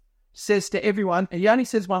says to everyone, and he only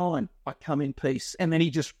says one line, "I come in peace," and then he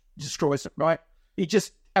just destroys it, right?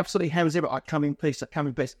 absolutely hammers everything. I come in peace.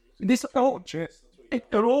 This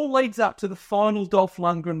it all leads up to the final Dolph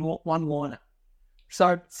Lundgren one-liner.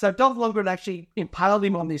 So Dolph Lundgren actually impaled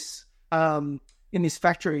him on this in this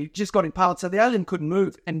factory. He just got impaled, so the alien couldn't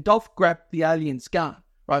move, and Dolph grabbed the alien's gun,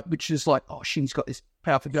 right, which is like, oh, Shin's got this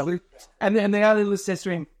powerful gun, and then the alien says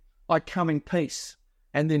to him, "I come in peace,"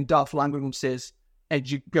 and then Dolph Lundgren says, "And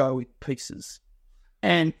you go in pieces,"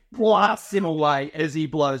 and blasts him away as he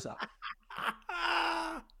blows up.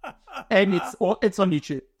 And it's on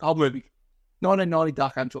YouTube, whole movie, 1990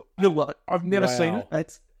 Dark Angel. You'll love it. I've never seen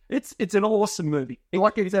it. It's an awesome movie.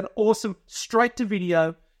 It's an awesome straight to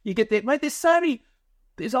video. You get that, mate. There's so many.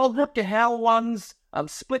 There's old Rutger Hauer ones,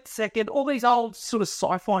 Split Second, all these old sort of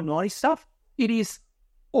sci-fi 90s stuff. It is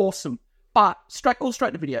awesome, but all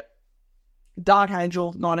straight to video. Dark Angel,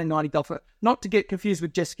 1990 Dolphin. Not to get confused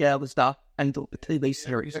with Jessica Alba's Dark Angel, the TV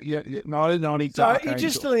series. Yeah, 1990 Dark Angel.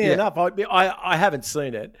 Interestingly enough, I haven't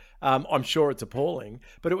seen it. I'm sure it's appalling,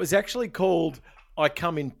 but it was actually called "I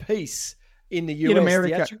Come in Peace" in the US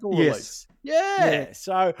theatrical release. Yeah.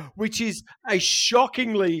 So, which is a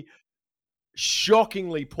shockingly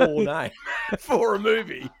poor name for a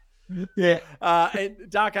movie. Yeah. And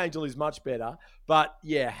Dark Angel is much better, but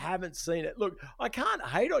haven't seen it. Look, I can't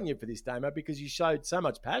hate on you for this, Damo, because you showed so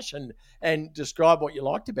much passion and described what you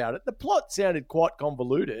liked about it. The plot sounded quite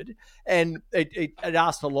convoluted, and it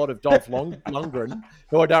asked a lot of Dolph Lundgren,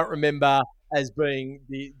 who I don't remember as being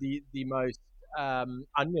the most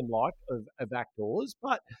onion-like of actors.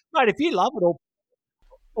 But, mate, if you love it,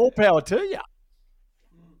 all power to you.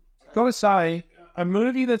 Got to say, a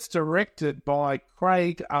movie that's directed by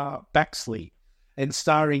Craig Baxley and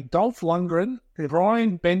starring Dolph Lundgren,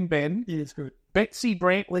 Brian Benben, Betsy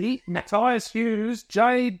Brantley, Matthias Hughes,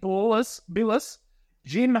 Jade Billis,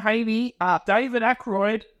 Jim Haney, David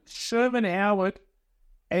Aykroyd, Sherman Howard,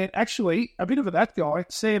 and actually a bit of that guy,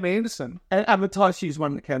 Sam Anderson. And Matthias Hughes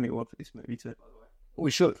won an Academy Award for this movie too. We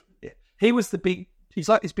should. Yeah. He's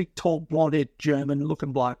like this big, tall, blonde-haired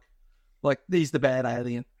German-looking bloke. Like, he's the bad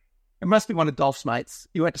alien. It must be one of Dolph's mates.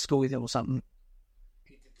 You went to school with him or something.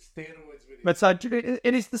 But so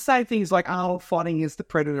it is the same thing as like Arnold fighting as the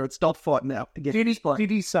Predator. It's Dolph fighting out against his bloke. Did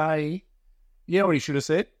he say, what he should have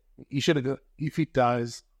said? He should have got, if it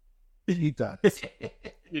does, he does.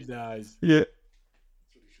 It does. Yeah.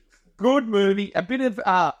 Good movie. A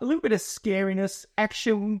little bit of scariness,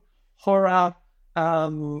 action, horror.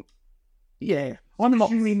 I'm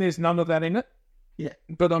assuming there's none of that in it. Yeah.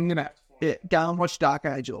 But I'm going to go and watch Dark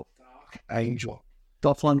Angel.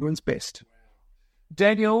 Dolph Lundgren's best.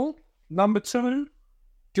 Daniel, number 2,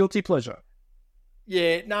 guilty pleasure.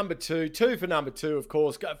 Yeah, number 2. 2 for number 2, of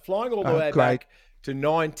course. Flying all the way back to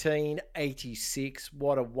 1986.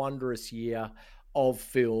 What a wondrous year of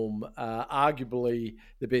film. Arguably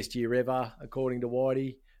the best year ever, according to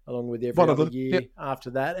Whitey, along with every other year after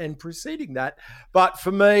that and preceding that. But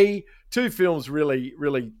for me, 2 films really,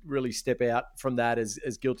 really, really step out from that as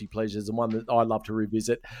guilty pleasures, and one that I love to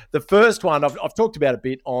revisit. The first one I've talked about a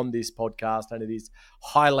bit on this podcast, and it is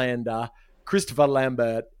Highlander, Christopher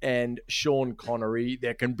Lambert and Sean Connery.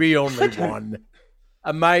 There can be only one.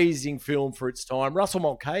 Amazing film for its time. Russell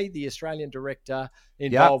Mulcahy, the Australian director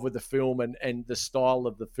involved with the film and the style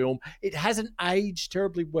of the film. It hasn't aged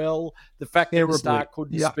terribly well. The fact that the star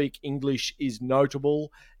couldn't speak English is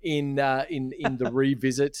notable in the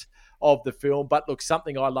revisit of the film. But look,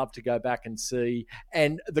 something I love to go back and see.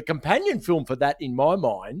 And the companion film for that, in my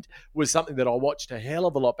mind, was something that I watched a hell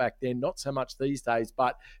of a lot back then. Not so much these days,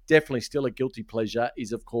 but definitely still a guilty pleasure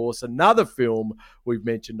is, of course, another film we've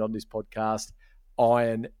mentioned on this podcast,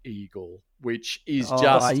 Iron Eagle, which is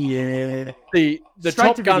just the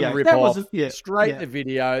Top Gun ripoff, straight to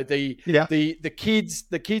video. The kids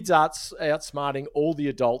outsmarting all the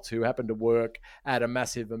adults who happen to work at a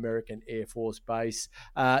massive American Air Force base.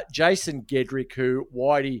 Jason Gedrick, who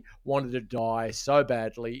Whitey wanted to die so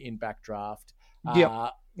badly in Backdraft. He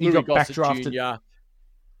got backdrafted. Jr.,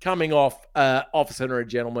 coming off Officer and a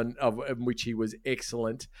Gentleman, of which he was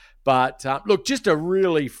excellent. But look, just a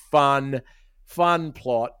really fun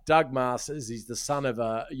plot. Doug Masters is the son of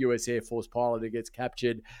a US Air Force pilot who gets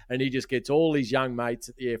captured, and he just gets all these young mates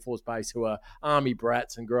at the Air Force base who are Army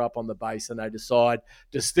brats and grew up on the base, and they decide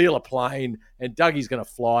to steal a plane, and Dougie's going to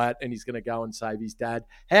fly it, and he's going to go and save his dad.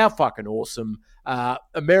 How fucking awesome.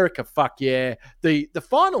 America, fuck yeah. The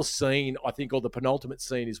final scene, I think, or the penultimate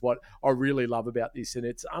scene, is what I really love about this, and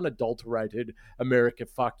it's unadulterated America,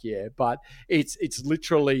 fuck yeah. But it's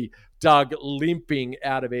literally Doug limping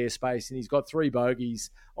out of airspace, and he's got 3 bogeys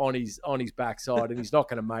on his backside, and he's not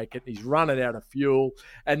going to make it. And he's running out of fuel,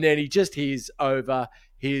 and then he just hears over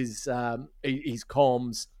his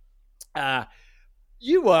comms,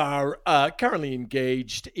 You are currently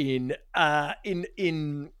engaged in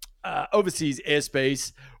overseas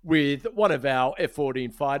airspace with one of our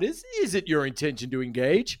F-14 fighters. Is it your intention to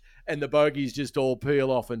engage? And the bogies just all peel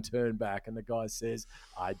off and turn back. And the guy says,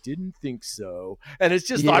 I didn't think so. And it's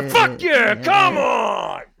just like, fuck yeah, come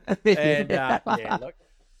on. And look,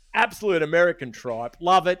 absolute American tripe.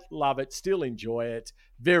 Love it. Still enjoy it.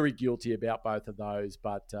 Very guilty about both of those,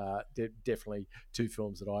 but definitely two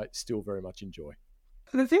films that I still very much enjoy.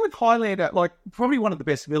 The thing with Highlander, like probably one of the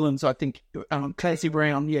best villains, I think, Clancy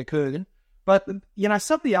Brown, Kurgan. But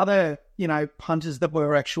some of the other, punters that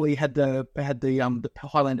were actually had the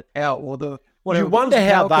Highlander power or the whatever. You wonder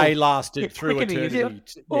how they lasted through eternity. Yeah.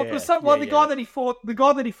 Well, the guy that he fought in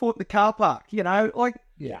the car park,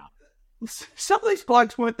 some of these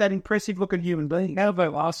blokes weren't that impressive looking human beings. How they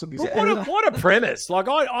lasted? What a premise! Like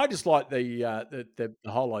I just like the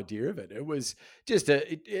whole idea of it. It was just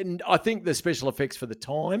and I think the special effects for the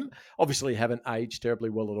time obviously haven't aged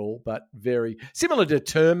terribly well at all, but very similar to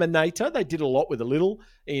Terminator. They did a lot with a little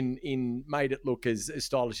in made it look as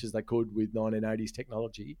stylish as they could with 1980s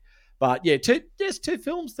technology. But yeah, just two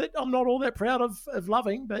films that I'm not all that proud of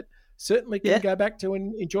loving, but certainly can go back to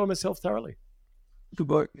and enjoy myself thoroughly. Good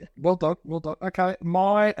work. Well done. Okay,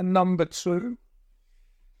 my number 2,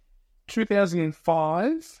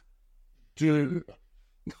 2005, Doom.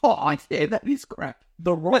 Oh, yeah, that is crap.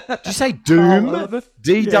 The Rock. Did you say Doom?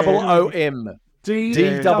 D-O-O-M.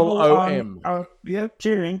 D-O-O-M. Yeah,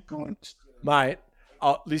 cheering. Mate,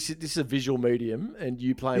 this is a visual medium, and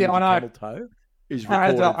you playing with your camel toe is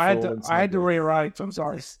recorded. I had to rearrange. I'm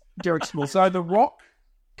sorry. Derek Small. So The Rock,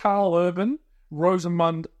 Carl Urban,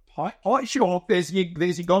 Rosamund Pike. Oh, sure. There's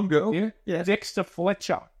your Gone Girl. Yeah. Dexter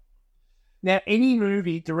Fletcher. Now, any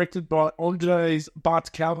movie directed by Andrzej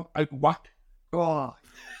Bartkowiak,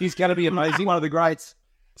 he's going to be amazing. One of the greats.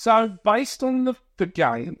 So, based on the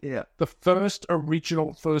game, the first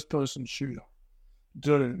original first-person shooter,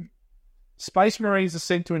 Doom, Space Marines are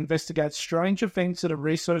sent to investigate strange events at a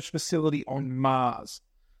research facility on Mars,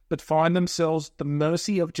 but find themselves at the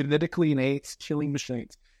mercy of genetically enhanced killing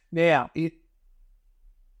machines. Now,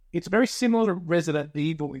 it's very similar to Resident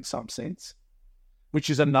Evil in some sense, which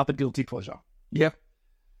is another guilty pleasure. Yeah.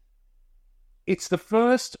 It's the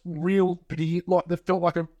first real video, it's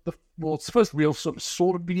the first real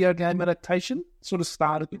sort of video game adaptation. Sort of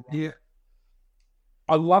started. Yeah.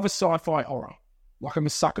 I love a sci-fi horror. Like, I'm a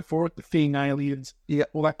sucker for it. The Thing, Aliens,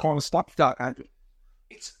 all that kind of stuff.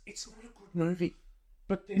 It's not a good movie.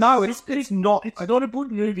 But it's not a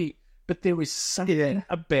good movie, but there is something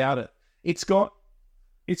about it. It's got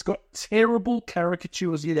terrible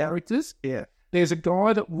caricatures of characters. Yeah. There's a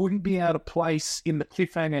guy that wouldn't be able to place in the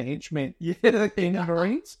cliffhanger henchman in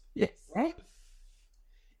Marines. Yes. Right?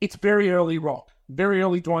 It's very early Rock. Very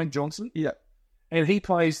early Dwayne Johnson. Yeah. And he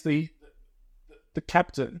plays the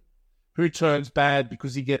captain who turns bad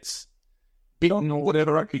because he gets bitten or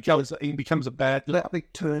whatever. He becomes a bad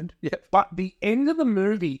turned. Yeah. But the end of the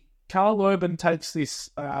movie, Carl Urban takes this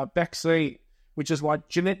vaccine, which is like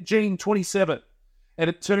Gene 27. And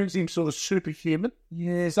it turns him sort of superhuman.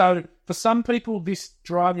 Yeah. So for some people, this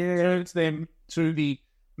drug turns them to the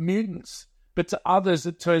mutants, but to others,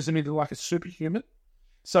 it turns them into like a superhuman.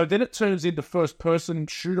 So then it turns into first-person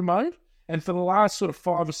shooter mode. And for the last sort of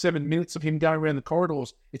 5 or 7 minutes of him going around the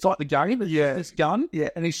corridors, it's like the game. It's gun. Yeah.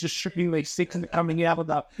 And he's just shooting these things and coming out of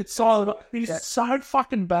the silent. It's so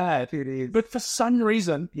fucking bad. It is. But for some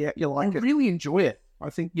reason, you like it. Really enjoy it. I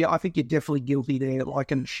think you're definitely guilty there,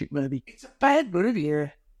 like in a shit movie. It's a bad movie. Yeah,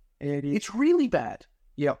 it is. It's really bad.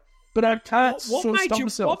 Yeah. But I can't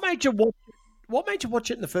What made you watch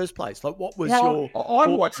it in the first place? Like, what was your... I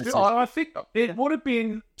watched it. I think it would have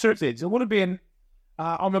been two things. It would have been...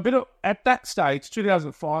 I'm a bit of... At that stage,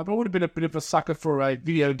 2005, I would have been a bit of a sucker for a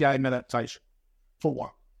video game adaptation, for one.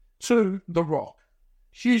 Two, The Rock.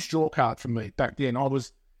 Huge draw card for me back then.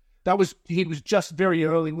 He was just very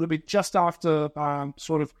early. It would have been just after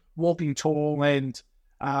sort of Walking Tall and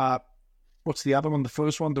what's the other one? The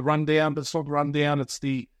first one, The Rundown, but it's not The Rundown. It's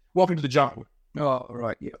the Welcome to the Jungle. Oh,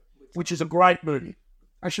 right, yeah. Which is a great movie.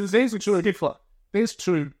 Actually, there's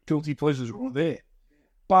two guilty pleasures right there.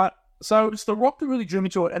 But so it's The Rock that really drew me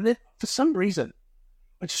to it, and then for some reason,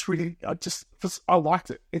 I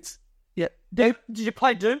liked it. It's Did you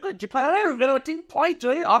play Doom? I didn't play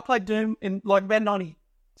Doom. I played Doom in like about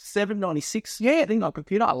 97, 96. Yeah, I think on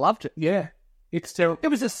computer. I loved it. Yeah. It's terrible. It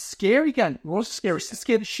was a scary game. It was scary. It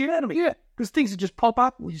scared the shit out of me. Yeah. Because things would just pop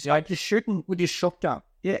up. Just shooting with your shotgun.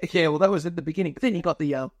 Yeah. Well, that was at the beginning. But then you got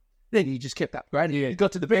the, then you just kept upgrading. Yeah. You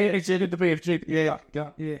got to the BFG. Yeah.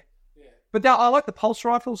 But I like the pulse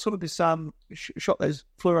rifle, sort of this shot those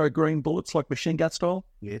fluoro green bullets like machine gun style.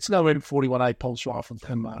 Yeah, it's no M41A pulse rifle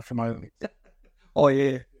from Only. Oh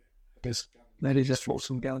yeah, Best. that is just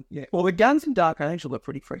awesome gun. Yeah. Well, the guns in Dark Angel are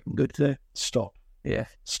pretty freaking good too. Stop. Yeah.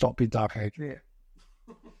 Stop in Dark Age. Yeah.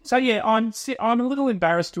 So yeah, I'm a little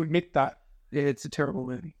embarrassed to admit that. Yeah, it's a terrible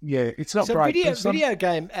movie. Yeah, it's not So great. video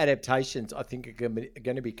game adaptations, I think, are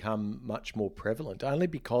going to become much more prevalent, only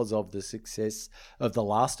because of the success of The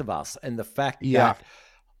Last of Us and the fact that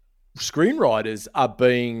screenwriters are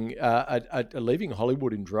being are leaving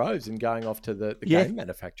Hollywood in droves and going off to the game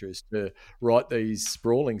manufacturers to write these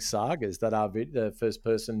sprawling sagas that are the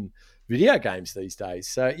first-person video games these days.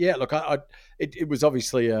 So yeah, look, it was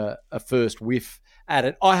obviously a first whiff at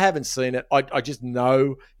it. I haven't seen it. I just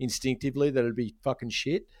know instinctively that it'd be fucking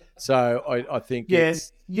shit. So I think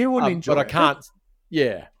yes, you would enjoy. But I it. can't.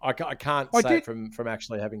 Yeah, I can't I say did- it from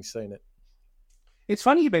actually having seen it. It's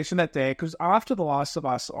funny you mentioned that there, because after The Last of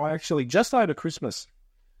Us, I actually, just over Christmas,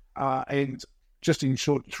 and just in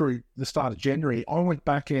short through the start of January, I went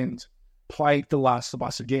back and played The Last of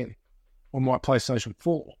Us again on my PlayStation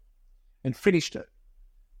 4 and finished it.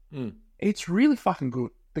 Mm. It's really fucking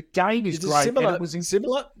good. The game is Is it great. similar? And it was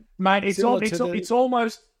Similar? mate, it's similar to the- it's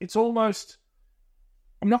almost.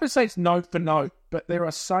 I'm not going to say it's note for note, but there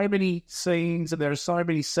are so many scenes and there are so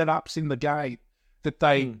many setups in the game that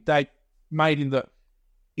they made in the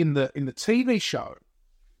TV show.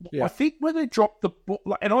 Yeah. I think when they dropped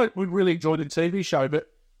and I would really enjoy the TV show, but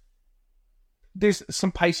there's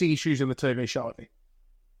some pacing issues in the TV show, I think.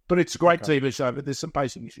 But it's a great TV show, but there's some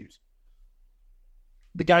pacing issues.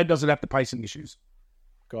 The game doesn't have the pacing issues.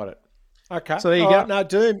 Got it. Okay. So there you All go. right, no,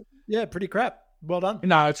 Doom. Yeah, pretty crap. Well done.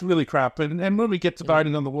 No, it's really crap. And when we get to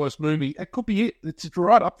voting on the worst movie, it could be it. It's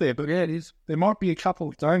right up there, but yeah, it is. There might be a couple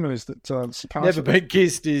of demos that surpass Never it. Been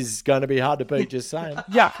Kissed is going to be hard to beat, just saying.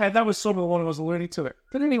 Yeah, and that was sort of the one I was alluding to it.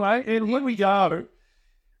 But anyway, and when we go,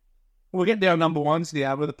 we'll get down number ones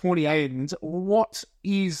now with the pointy end. What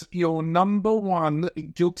is your number one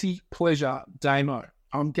guilty pleasure demo?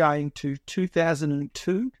 I'm going to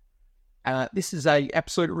 2002. This is a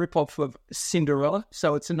absolute rip-off of Cinderella,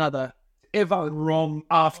 so it's another Ever rom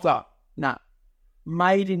after.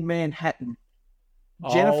 Made in Manhattan.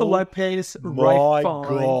 Jennifer Oh, Lopez, Ray My Fiennes,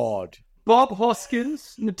 God. Bob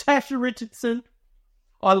Hoskins, Natasha Richardson.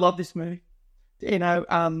 I love this movie. You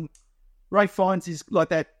know, Ray Fiennes is like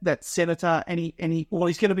that senator, and he's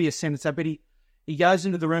going to be a senator, but he goes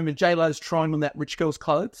into the room and J-Lo's trying on that rich girl's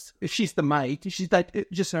clothes. She's the maid.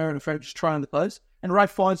 Just her and her friend just trying the clothes. And Ray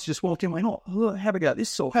Fiennes just walked in and went, oh, have a go at this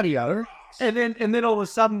sort. How do you go? And then all of a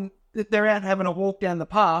sudden, they're out having a walk down the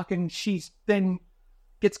park, and she then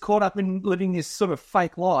gets caught up in living this sort of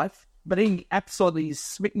fake life. But he absolutely is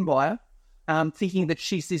smitten by her, thinking that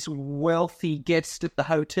she's this wealthy guest at the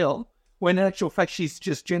hotel, when in actual fact she's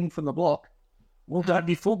just Jen from the block. Well, don't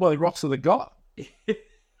be fooled by the rocks of the god.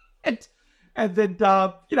 and then,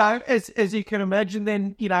 you know, as you can imagine,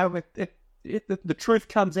 then, you know, the truth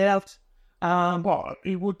comes out. Well,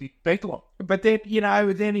 he would be Bedlam. But then, you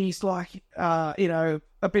know, then he's like, you know,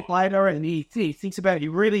 a bit later, and he thinks about it. He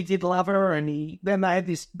really did love her, and then they had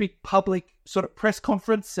this big public sort of press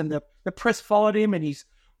conference, and the press followed him, and he's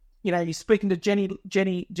speaking to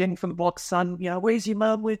Jenny from the block's son. You know, where's your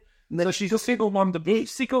mum with? And then So she's a single mum to boot.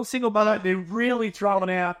 single mother. They're really throwing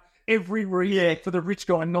out every reason for the rich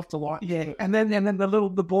guy not to like. Yeah, and then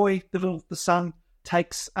the son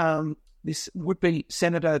takes this would-be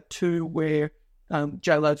senator to where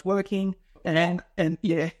J-Lo's working, and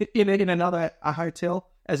yeah, in another hotel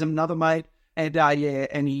as another maid, and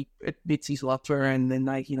and he admits he's loved her, and then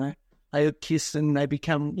they kiss and they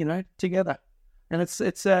become together, and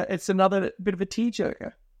it's another bit of a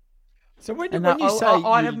tearjerker. So when And you say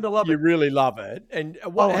I happen to love you it. really love it, and I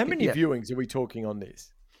how like it, many yeah. viewings are we talking on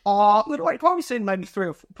this? I've probably seen maybe 3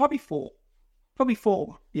 or 4, probably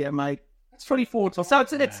four. Yeah, mate. It's 24 times. So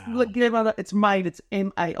it's made. It's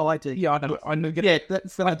MAID. Yeah, I know. Yeah,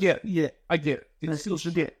 that's I get it. yeah. I get it. It's still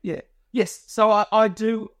should get, yeah. Yes, so I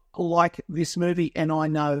do like this movie, and I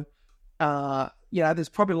know, there's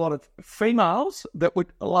probably a lot of females that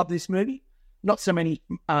would love this movie. Not so many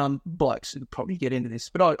blokes who would probably get into this,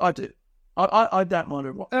 but I do. I don't mind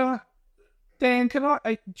it. Dan,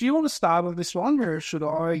 do you want to start with this one, or should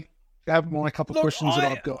I have my couple of questions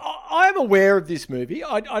that I've got? I'm aware of this movie.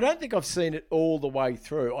 I don't think I've seen it all the way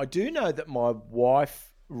through. I do know that my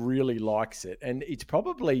wife really likes it, and it's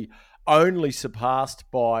probably only surpassed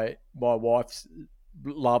by my wife's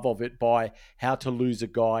love of it by How to Lose a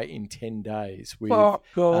Guy in 10 Days with Oh,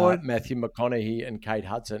 God. Matthew McConaughey and Kate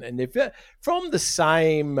Hudson. And they're from the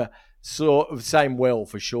same same well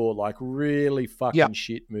for sure. Like really fucking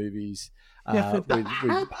shit movies with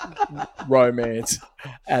romance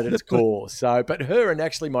at its core. So, but her and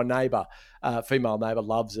actually my neighbour, female neighbour,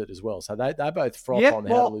 loves it as well. So they both froth on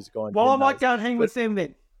How to Lose a Guy in 10 I might Days. go and hang with them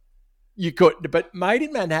then. You could, but Made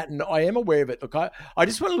in Manhattan, I am aware of it. Look, I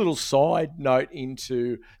just want a little side note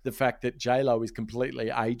into the fact that J-Lo is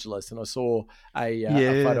completely ageless. And I saw a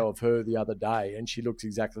photo of her the other day, and she looks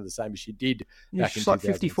exactly the same as she did back she's in like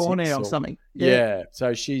 54 now or something. Yeah.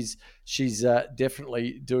 So she's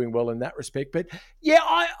definitely doing well in that respect. But yeah,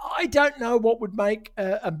 I don't know what would make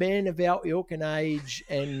a man of our ilk and age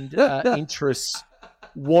and interests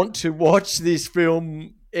want to watch this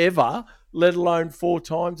film ever, let alone 4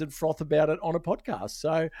 times and froth about it on a podcast.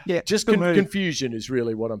 So just confusion is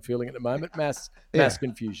really what I'm feeling at the moment. Mass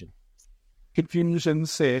confusion. Confusion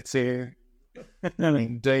sets here.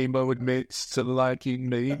 Damo admits to liking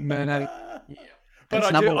me, man.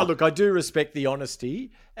 But I do respect the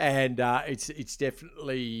honesty, and it's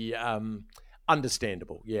definitely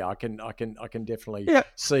understandable. Yeah, I can definitely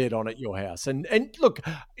see it on at your house. And look,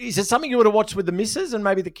 is it something you would have watched with the missus and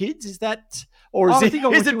maybe the kids? Is that, or is I it? think I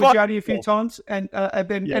watched it with Jodie a few times, and I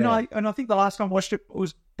think the last time I watched it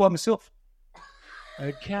was by myself.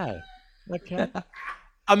 Okay.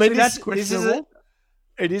 I mean, that's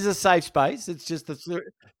it is a safe space. It's just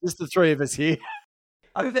the three of us here.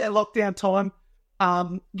 Over that lockdown time,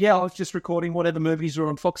 I was just recording whatever movies were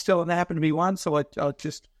on Foxtel, and there happened to be one, so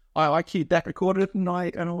I queued back, recorded it, and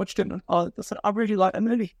I watched it, and I really like that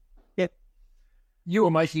movie. Yeah. You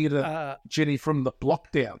were making it a Jenny from the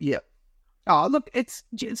block down. Yeah. Oh, look, it's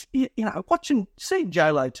seeing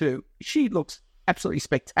J-Lo too. She looks absolutely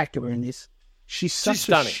spectacular in this. She's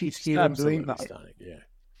stunning. She's absolutely stunning. Yeah.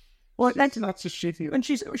 Well, that's a shit here, and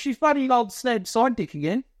she's bloody old Sned sidekick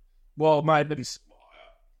again. Well, mate,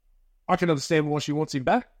 I can understand why she wants him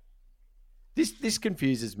back. This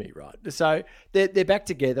confuses me, right? So they're back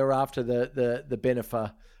together after the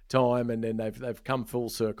Bennifer time, and then they've come full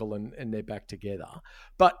circle and they're back together.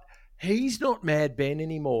 But he's not Mad Ben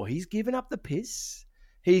anymore. He's given up the piss.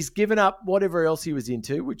 He's given up whatever else he was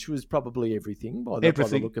into, which was probably everything by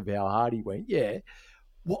the look of how hard he went. Yeah.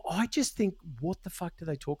 Well, I just think, what the fuck do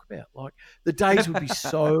they talk about? Like, the days would be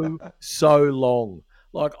so long.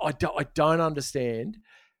 Like, I don't understand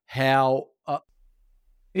how...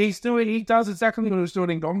 He does exactly what he was doing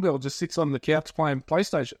in Gone Girl, just sits on the couch playing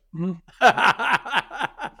PlayStation.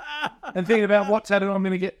 And thinking about what tattoo I'm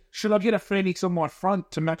going to get. Should I get a Phoenix on my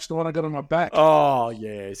front to match the one I got on my back? Oh,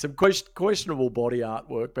 yeah. Some questionable body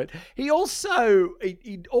artwork. But he also,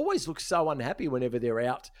 he always looks so unhappy whenever they're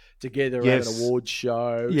out together at an awards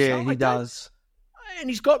show. Yeah, so he does. And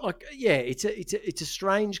he's got it's a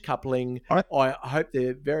strange coupling. I hope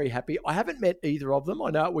they're very happy. I haven't met either of them.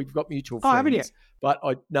 I know we've got mutual friends. Haven't you? But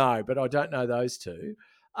I don't know those two.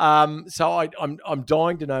 So I'm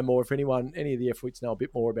dying to know more. If any of the F-wits know a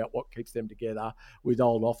bit more about what keeps them together with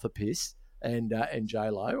old Off the Piss and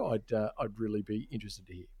J-Lo, I'd really be interested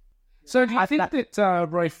to hear. So do you think that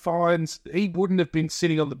Ray Fiennes, he wouldn't have been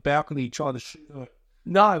sitting on the balcony trying to shoot her?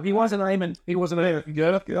 No, he wasn't aiming. He was nice.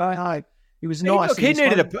 Look, he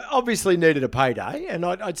obviously needed a payday, and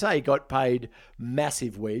I'd say he got paid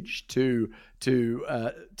massive wedge to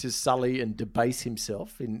sully and debase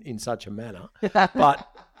himself in such a manner. But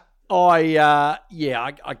I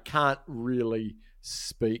can't really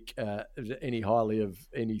speak any highly of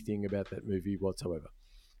anything about that movie whatsoever.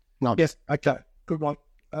 No. Yes. Okay. Good one.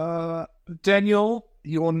 Daniel,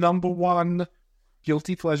 your number one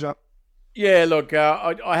guilty pleasure. Yeah, look,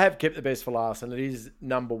 I have kept the best for last, and it is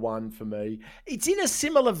number one for me. It's in a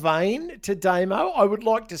similar vein to Damo. I would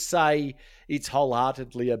like to say it's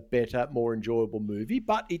wholeheartedly a better, more enjoyable movie,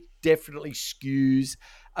 but it definitely skews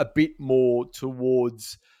a bit more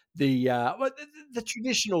towards the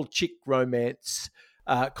traditional chick romance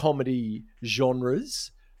comedy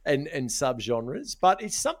genres and subgenres. But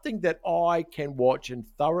it's something that I can watch and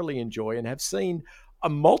thoroughly enjoy and have seen a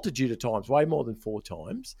multitude of times, way more than 4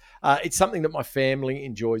 times. It's something that my family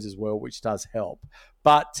enjoys as well, which does help.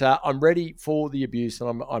 But I'm ready for the abuse,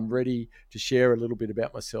 and I'm ready to share a little bit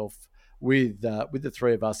about myself with the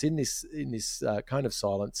three of us in this kind of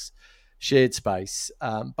silence, shared space.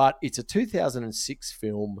 But it's a 2006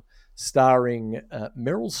 film starring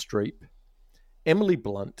Meryl Streep, Emily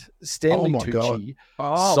Blunt, Stanley Tucci,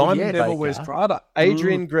 Simon Devil Wears Prada,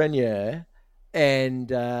 Adrian Grenier,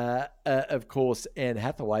 and, of course, Anne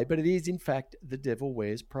Hathaway, but it is, in fact, The Devil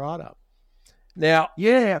Wears Prada. Now,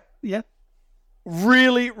 yeah,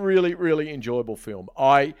 really, really, really enjoyable film.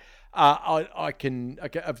 I what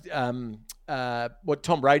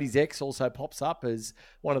Tom Brady's ex also pops up as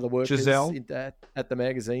one of the workers Giselle. at the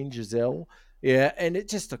magazine, Giselle. Yeah, and it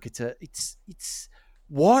just it's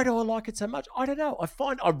why do I like it so much? I don't know. I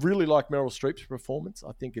really like Meryl Streep's performance.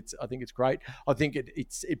 I think it's great. I think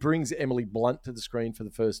it brings Emily Blunt to the screen for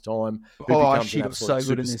the first time. Who becomes she an was so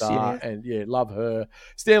absolute good in this, superstar, and love her.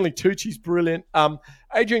 Stanley Tucci's brilliant.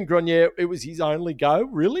 Adrian Grenier, it was his only go,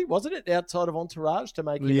 really, wasn't it? Outside of Entourage to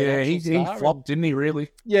make him an actual he star. flopped, didn't he? Really?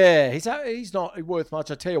 Yeah, he's not worth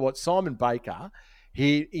much. I tell you what, Simon Baker,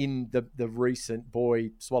 he in the recent Boy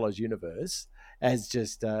Swallows universe, has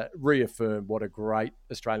just reaffirmed what a great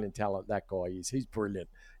Australian talent that guy is. He's brilliant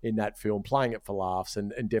in that film, playing it for laughs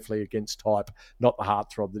and definitely against type, not the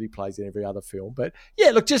heartthrob that he plays in every other film. But yeah,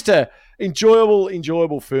 look, just a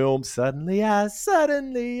enjoyable film. Suddenly I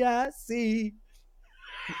see.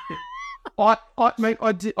 I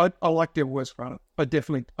like Devil Wears Prada. I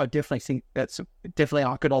definitely think that's definitely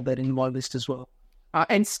I could hold that in my list as well.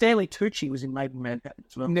 And Stanley Tucci was in Made in Manhattan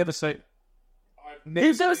as well. Never seen.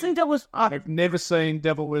 I've never seen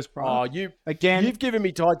Devil Wears Prada. You've given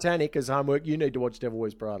me Titanic as homework. You need to watch Devil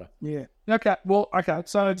Wears Prada. Yeah. Okay. Well, okay.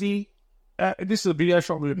 So this is a video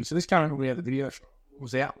shop movie. So this came out when the video shop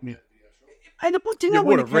was out. Yeah. And didn't You it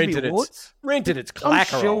would win have Academy Awards? rented its I'm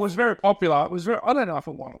clacker sure it off. was very popular. It was very. I don't know if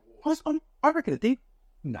it won. I reckon it did.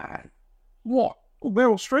 No. What? Well,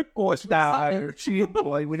 Meryl Streep was No, she didn't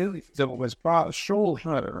play with it. Devil Wears Prada. Surely.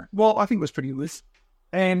 Well, I think it was pretty loose.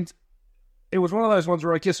 And it was one of those ones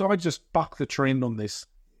where I guess I just bucked the trend on this.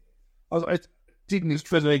 I didn't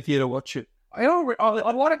expect me to watch it. I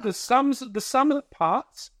like the sum of the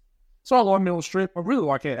parts. So I like Meryl Streep. I really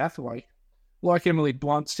like Anne Hathaway. Like Emily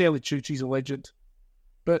Blunt. Stanley Tucci's a legend.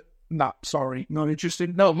 But sorry, not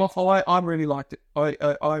interested. No, I really liked it.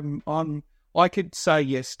 I could say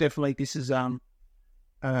yes, definitely. This is not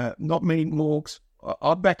many morgues.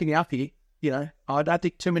 I'm backing you up here. You know, I don't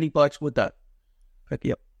think too many blokes would that. But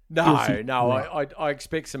yep. No. I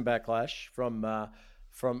expect some backlash from our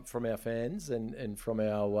fans and from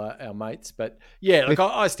our mates. But yeah, look,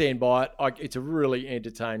 I stand by it. It's a really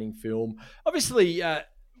entertaining film. Obviously,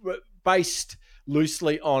 based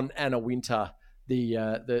loosely on Anna Wintour,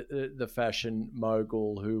 the fashion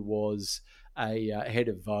mogul who was a head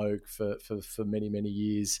of Vogue for many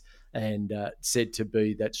years, and said to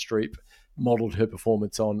be that Streep modelled her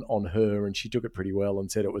performance on her, and she took it pretty well and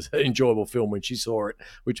said it was an enjoyable film when she saw it,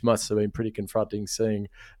 which must have been pretty confronting seeing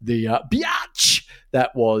the biatch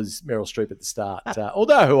that was Meryl Streep at the start.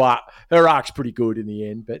 Although her arc's pretty good in the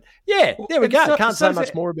end. But yeah, there we go. Can't say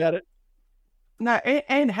much more about it. No,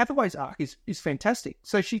 Anne Hathaway's arc is fantastic.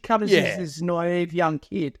 So she comes as this naive young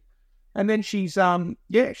kid, and then she's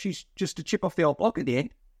just a chip off the old block at the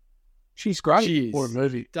end. She's great. She is. For a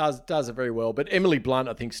movie. Does it very well. But Emily Blunt,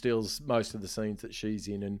 I think, steals most of the scenes that she's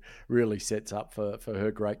in and really sets up for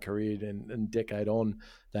her great career and decade on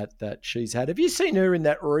that she's had. Have you seen her in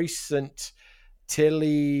that recent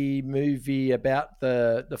telly movie about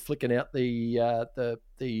the flicking out the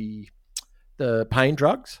pain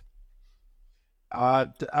drugs?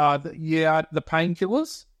 The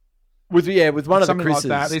Painkillers. With one of the Something Chris's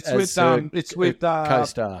like that. It's with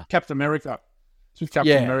co-star Captain America. It's with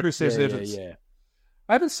Captain America. Chris yeah.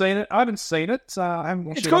 I haven't seen it. I haven't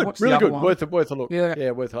watched It's it. good, really good. One. Worth a look. Yeah,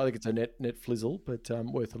 I think it's a net flizzle, but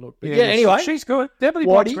worth a look. But yeah. Anyway, she's good. Definitely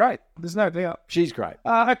Blunt's great. There's no doubt. She's great.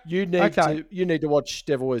 You need to watch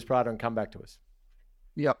Devil Wears Prada and come back to us.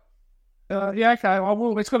 Yep. Okay. I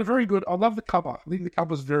will. It's got a very good. I love the cover. I think the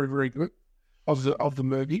cover's very, very good of the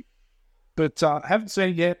movie. But haven't seen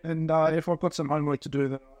it yet. And if I've got some homework to do,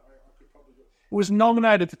 then I could probably do it. It was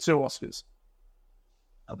nominated for 2 Oscars.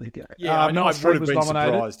 I would have Streep been was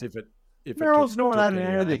nominated. surprised if it Meryl's nominated in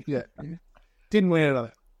anything. Yeah. Didn't win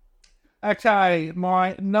it. Okay,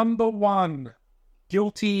 my number one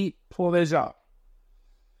guilty pleasure,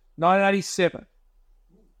 1987.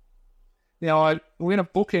 Now, we're going to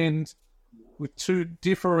bookend with 2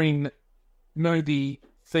 differing movie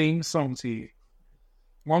theme songs here.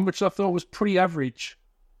 One which I thought was pretty average,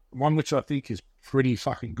 one which I think is pretty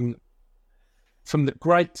fucking good. From the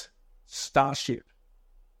great Starship.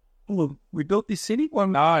 Well, we built this city? Well,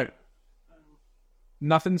 no.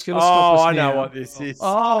 Nothing's going to stop us I now. know what this is.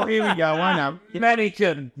 Oh, here we go. I know.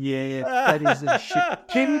 Mannequin. Yeah. That is the shit.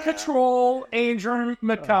 Kim Cattrall, Andrew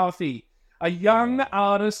McCarthy, a young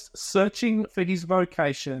artist searching for his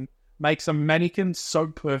vocation, makes a mannequin so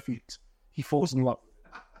perfect, he falls in love.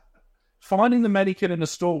 Finding the mannequin in a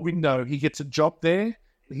store window, he gets a job there,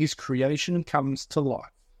 and his creation comes to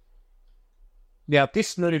life. Now,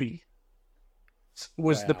 this movie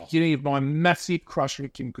was the beginning of my massive crush on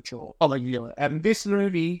Kim Cattrall. And this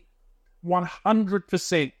movie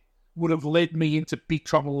 100% would have led me into Big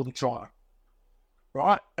Trouble in Little China.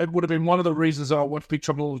 Right? It would have been one of the reasons I watched Big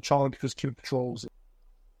Trouble in Little China because Kim Cattrall was in it.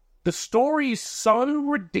 The story is so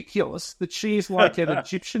ridiculous that she is like an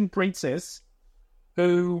Egyptian princess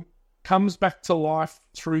who comes back to life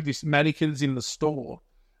through this mannequins in the store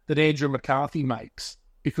that Andrew McCarthy makes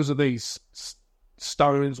because of these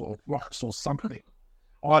stones or rocks or something.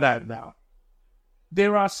 I don't know.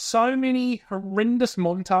 There are so many horrendous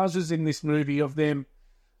montages in this movie of them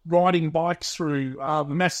riding bikes through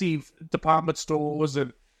massive department stores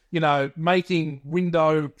and, making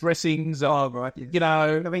window dressings. Oh, right.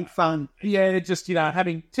 Yeah. Having fun. Yeah, just,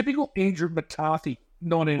 having typical Andrew McCarthy.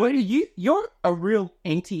 Not in. Well, you're a real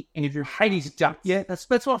anti-Andrew. Hate his guts. Yeah, that's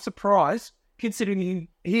why I'm surprised, considering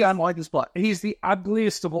he unlike his blood. He's the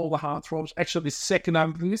ugliest of all the heartthrobs. Actually, the second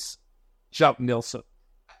ugliest, Judd Nelson.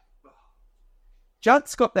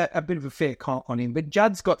 Judd's got a bit of a fair comp on him, but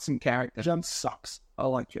Judd's got some character. Judd sucks. I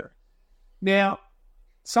like Judd. Now,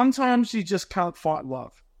 sometimes you just can't fight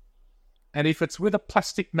love. And if it's with a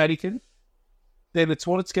plastic mannequin, then it's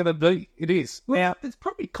what it's going to be. It is. Well, now, it's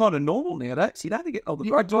probably kind of normal nowadays. You don't get all the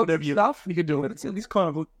stuff. You can do it. It's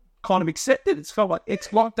kind of accepted. It's felt like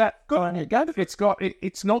it's like that.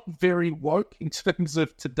 It's not very woke in terms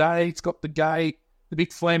of today. It's got the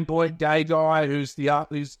big flamboyant gay guy who's the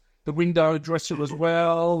window dresser as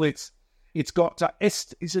well. It's got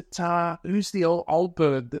who's the old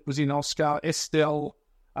bird that was in Oscar? Estelle,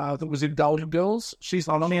 that was in Golden Girls. She's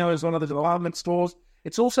on now as one of the department stores.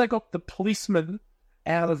 It's also got the policeman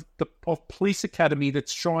out of Police Academy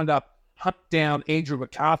that's trying to hunt down Andrew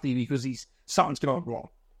McCarthy because something's going wrong.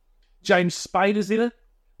 James Spader's in it,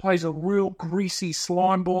 plays a real greasy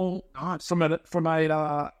slime ball from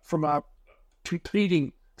a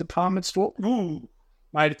competing department store. Ooh.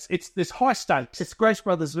 Mate, it's this high stakes. It's Grace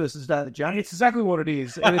Brothers versus David Jones. It's exactly what it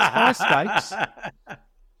is. And it's high stakes.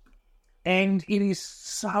 And it is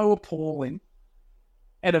so appalling.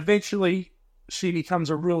 And eventually, she becomes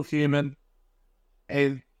a real human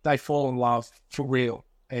and they fall in love for real.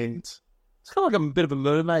 And it's kind of like a bit of a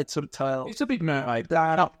mermaid sort of tale. It's a big mermaid.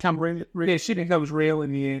 She becomes real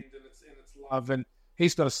in the end and it's love. And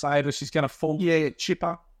he's got to save her. She's going to fall. Yeah,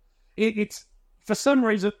 chipper. It's for some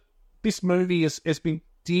reason, this movie has been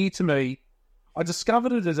dear to me. I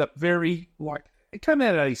discovered it as a it came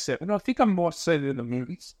out in 87. I think I might have seen it in the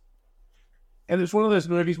movies. And it's one of those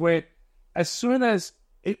movies where as soon as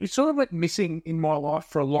it sort of went missing in my life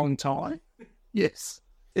for a long time. Yes.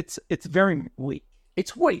 It's very weak.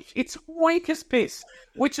 It's weak. It's weak as piss,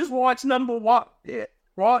 which is why it's number one. Yeah.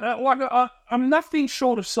 Right? I'm nothing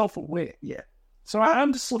short of self-aware. Yeah. So I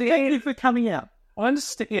understand. Thank you for coming out. I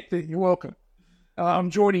understand that. You're welcome.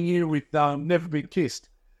 I'm joining you with Never Been Kissed.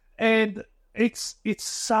 And it's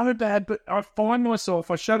so bad, but I find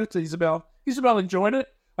myself, I showed it to Isabel. Isabel enjoyed it.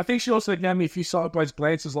 I think she also gave me a few sideways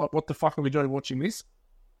glances like, what the fuck are we doing watching this?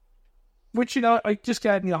 Which, it just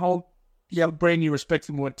gave me a whole brand new respect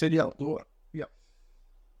for my 10-year-old daughter. Yeah.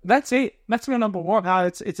 That's it. That's my number one. No,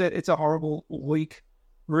 it's a horrible week.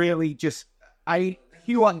 Really just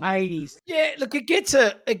pure 80s. Yeah, look, it gets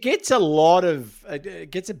a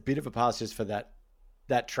bit of a pass just for that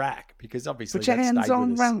track because obviously put your hands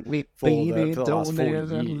on round with baby, the don't last 40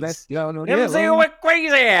 years. let's go. We're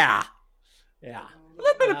crazy. Yeah.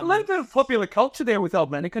 A little bit of popular culture there with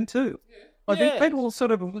Old Mannequin too. I think people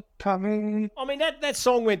sort of come in. I mean, that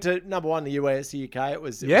song went to number one in the US, the UK. It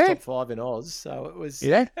was top 5 in Oz, so it was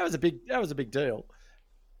that was a big deal.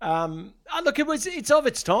 Look, it's of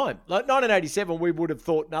its time. Like 1987, we would have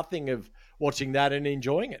thought nothing of watching that and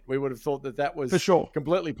enjoying it. We would have thought that was for sure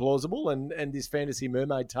completely plausible, and this fantasy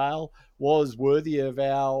mermaid tale was worthy of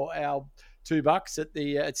our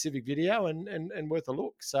 $2 at Civic Video and worth a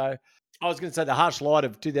look. So I was going to say the harsh light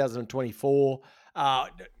of 2024.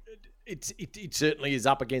 It certainly is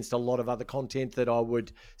up against a lot of other content that I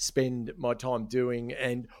would spend my time doing,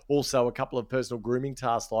 and also a couple of personal grooming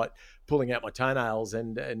tasks like pulling out my toenails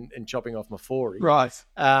and chopping off my forey. Right.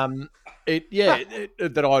 That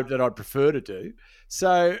I'd prefer to do.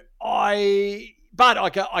 So I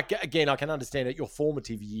can understand at your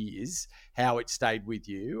formative years how it stayed with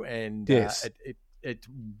you, and yes. It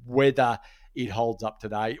whether it holds up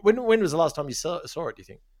today. When was the last time you saw it? Do you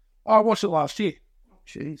think? I watched it last year.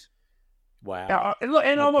 Jeez. Wow.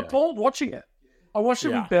 I'm appalled watching it. I watched it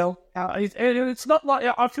with Belle. It's not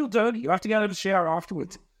like I feel dirty. You have to go to the shower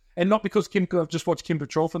afterwards. And not because I've just watched Kim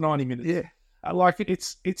Cattrall for 90 minutes. Yeah.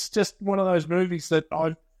 It's just one of those movies that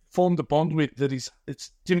I've formed a bond with that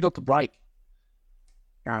it's difficult to break.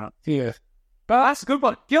 Yeah. But that's a good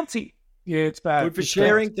one. Guilty. Yeah, it's bad. Good for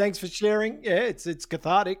sharing. Bad. Thanks for sharing. Yeah, it's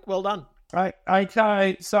cathartic. Well done. Right.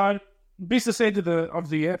 Okay. So business end of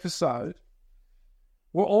the episode,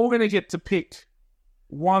 we're all going to get to pick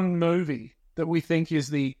one movie that we think is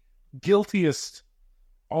the guiltiest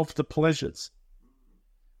of the pleasures.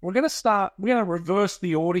 We're going to reverse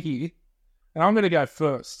the order here, and I'm going to go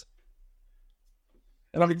first.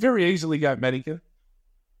 And I could very easily go Mannequin.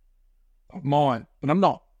 Mine, but I'm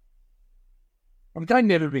not. I'm going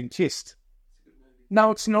Never Been Kissed.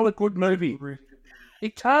 No, it's not a good movie.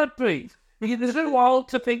 It can't be. It's too old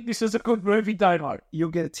to think this is a good movie, don't I? You'll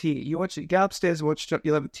get a tear. You watch it. Go upstairs and watch it.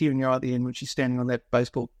 You'll have a tear in your eye at the end when she's standing on that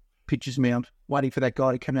baseball pitcher's mound, waiting for that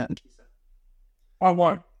guy to come out and kiss her. I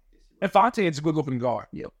won't. If Artie's a good-looking guy,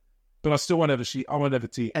 Yep. but I still won't have I won't have a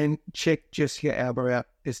tear. And check Jessica Alba out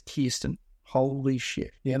as Kirsten. Holy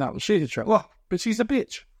shit. Yeah, no, she's a trouble. Oh, But she's a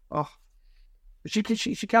bitch. oh. She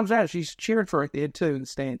comes out. She's cheering for it there too in the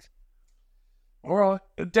stands. All right.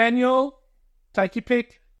 Daniel, take your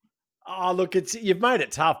pick. Oh, look, you've made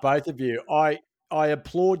it tough, both of you. I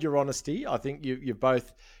applaud your honesty. I think you've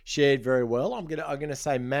both shared very well. I'm gonna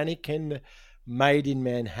say Mannequin, Made in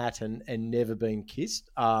Manhattan, and Never Been Kissed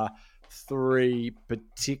are three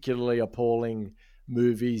particularly appalling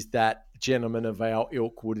movies that gentlemen of our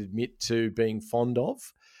ilk would admit to being fond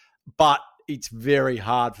of. But it's very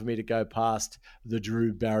hard for me to go past the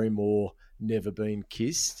Drew Barrymore Never Been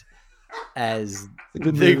Kissed as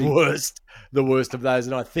the worst of those,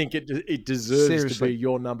 and I think it deserves Seriously. to be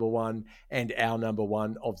your number one and our number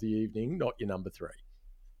one of the evening, not your number three.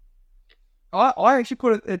 I actually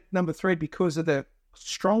put it at number 3 because of the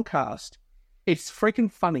strong cast. It's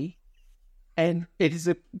freaking funny, and it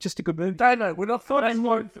is just a good movie. Dano, we're not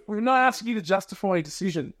asking you to justify your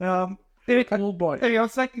decision. Cool boy. Hey, I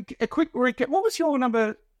was like, a quick recap. What was your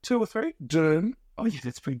number 2 or 3? Doom. Oh yeah,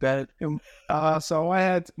 that's pretty bad. So I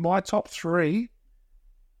had my top 3: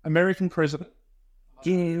 American President,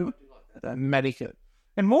 Mannequin.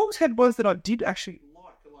 And Morgs had ones that I did actually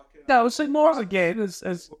like. No, see, more again as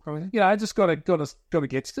I just got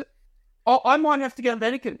against it. Oh, I might have to go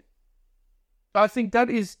Mannequin. I think that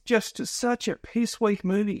is just such a piss weak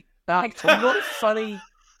movie. Not funny,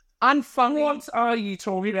 unfunny. What are you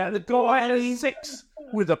talking about? The guy has sex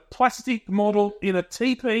with a plastic model in a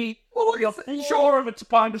teepee. Well, you're sure of it's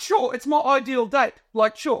fine, but sure, it's my ideal date.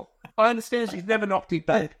 Like, sure, I understand she's never knocked it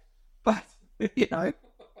back, but you know,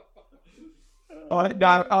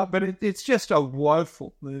 but it's just a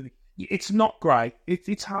woeful movie. It's not great.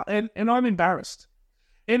 It's hard, and I'm embarrassed.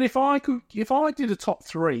 And if I did a top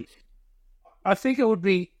 3, I think it would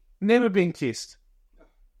be Never Been Kissed,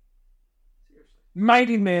 Made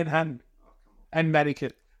in Manhattan, and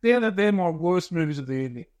Mannequin. They're my worst movies of the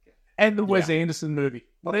evening. And the Wes Anderson movie.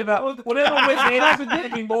 Whatever Wes Anderson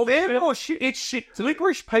did be more They're more shit. It's shit.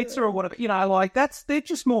 Licorice Pizza or whatever, you know, like they're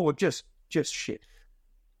just more just shit.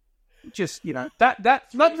 Just, you know, that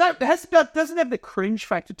doesn't have the cringe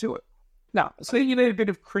factor to it. No, so you need a bit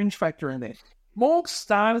of cringe factor in there. Morg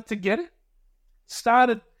started to get it.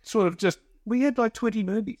 Started sort of just, We had like 20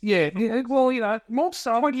 movies. yeah. Well, you know, Morg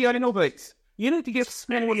started. 20 anal beats. You need to get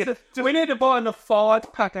smaller. We need to buy in a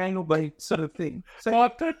 5-pack anal bead sort of thing. So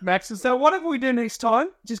 5-pack maxes. So whatever we do next time,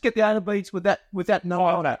 just get the anal beads with that number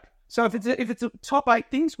on it. So if it's a top 8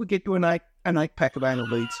 things, we get you an 8-pack of anal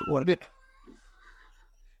beads or whatever.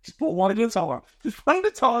 Just put one at a time. Just one at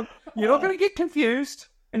a time. You're not going to get confused,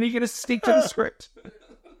 and you're going to stick to the script.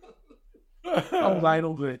 Oh,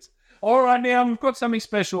 anal beads. All right, now we've got something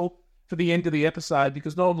special for the end of the episode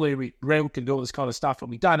because normally Ram can do all this kind of stuff,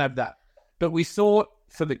 and we don't have that. But we thought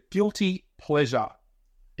for the Guilty Pleasure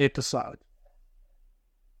episode,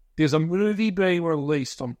 there's a movie being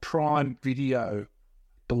released on Prime Video, I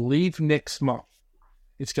believe next month.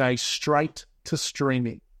 It's going straight to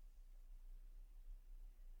streaming.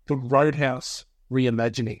 The Roadhouse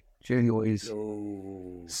Reimagining.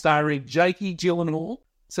 Starring Jakey Gyllenhaal.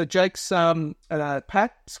 So Jake's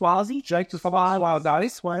Pat Swazi. Jake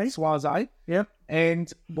Swazi. Yep.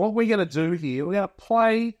 And what we're going to do here, we're going to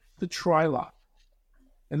play the trailer.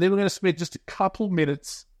 And then we're going to spend just a couple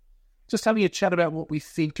minutes just having a chat about what we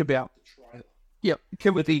think about the trailer. Yep.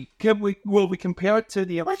 Will we compare it to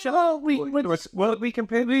the original?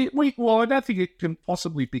 Well, I don't think it can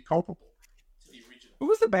possibly be comparable. What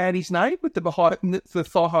was the baddie's name with the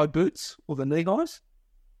thigh-high boots or the knee highs?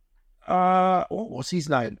 What was his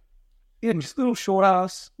name? Yeah, just little short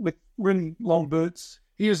ass with really long boots.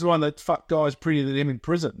 He was the one that fucked guys prettier than him in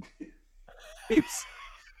prison. He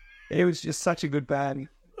was just such a good baddie.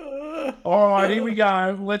 All right, here we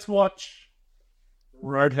go. Let's watch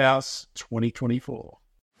Roadhouse 2024.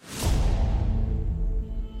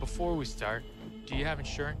 Before we start, do you have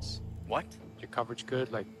insurance? What? Your coverage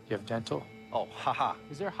good? Like, you have dental? Oh, haha.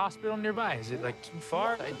 Is there a hospital nearby? Is it like too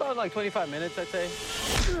far? About like 25 minutes, I'd say.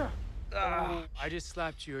 I just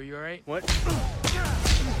slapped you. Are you all right? What?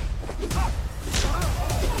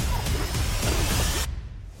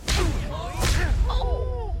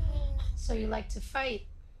 So you like to fight?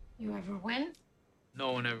 You ever win?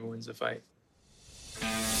 No one ever wins a fight.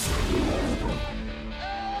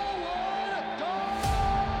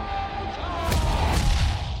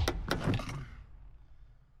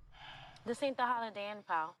 This ain't the Holiday Inn,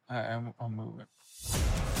 pal. I'm moving.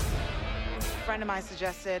 A friend of mine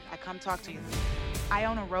suggested I come talk to you. I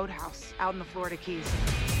own a roadhouse out in the Florida Keys.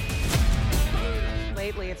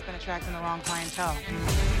 Lately, it's been attracting the wrong clientele.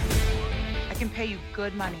 I can pay you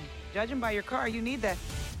good money. Judging by your car, you need that.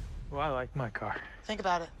 Well, I like my car. Think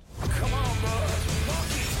about it.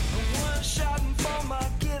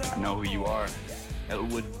 I know who you are.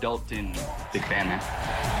 Elwood Dalton. Big fan, man.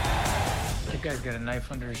 That guy's got a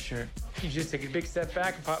knife under his shirt. You just take a big step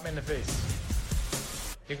back and pop me in the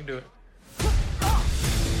face. You can do it.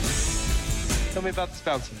 Tell me about this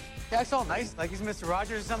bouncer. Yeah, it's all nice, like he's Mr.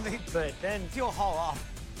 Rogers or something, but then he'll haul off.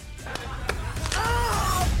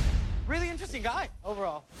 Really interesting guy,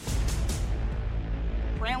 overall.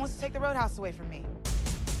 Brand wants to take the roadhouse away from me.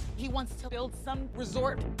 He wants to build some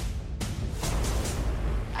resort.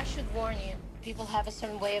 I should warn you. People have a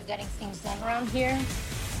certain way of getting things done around here.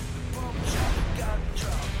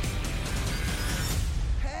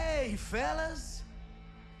 Hey, fellas.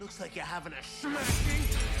 Looks like you're having a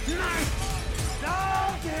smashing night.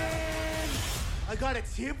 Dalton! I got a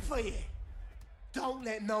tip for you. Don't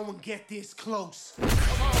let no one get this close.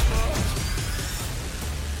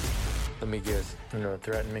 Let me guess. You're gonna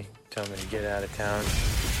threaten me? Tell me to get out of town?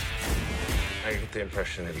 I get the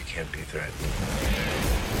impression that you can't be threatened.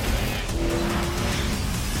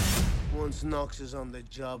 Once Knox is on the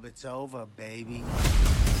job, it's over, baby.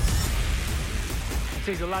 It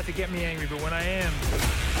takes a lot to get me angry, but when I am,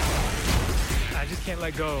 I just can't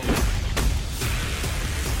let go.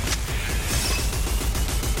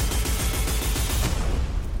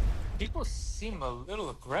 People seem a little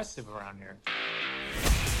aggressive around here.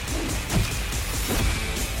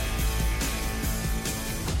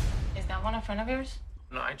 Is that one a friend of yours?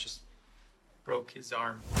 No, I just broke his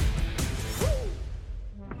arm.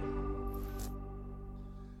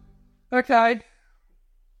 Okay.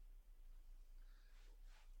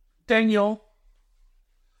 Daniel,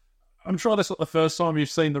 I'm sure that's not the first time you've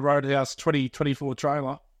seen the Roadhouse 2024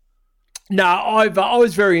 trailer. No, I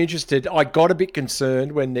was very interested. I got a bit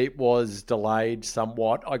concerned when it was delayed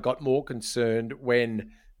somewhat. I got more concerned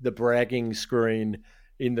when the bragging screen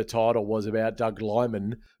in the title was about Doug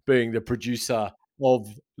Liman being the producer of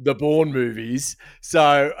the Bourne movies.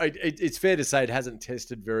 So it's fair to say it hasn't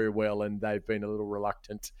tested very well, and they've been a little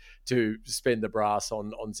reluctant to spend the brass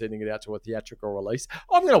on sending it out to a theatrical release.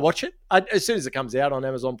 I'm going to watch it as soon as it comes out on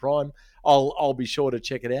Amazon Prime. I'll be sure to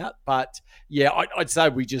check it out. But yeah, I'd say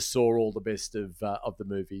we just saw all the best of the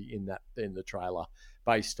movie in the trailer,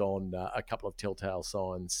 based on a couple of telltale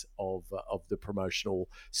signs of the promotional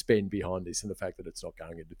spend behind this and the fact that it's not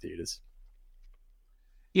going into theaters.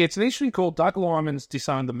 Yeah, it's an interesting call. Doug Liman's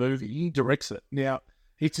disowned the movie. He directs it. Now,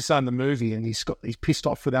 he's disowned the movie, and he's pissed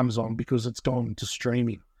off with Amazon because it's gone to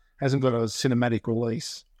streaming. Hasn't got a cinematic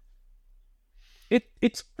release. It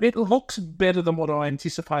looks better than what I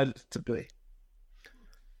anticipated it to be.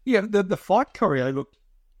 Yeah, the fight choreo looked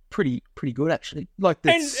pretty good actually. Like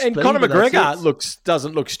and Conor McGregor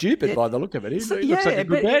doesn't look stupid by the look of it. He looks like a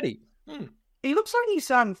good baddie. He looks like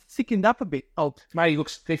he's thickened up a bit. Oh, mate, he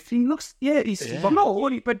looks thick. He looks, he's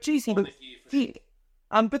not, but geez, but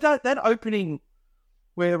that opening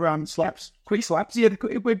where slaps, quick slaps,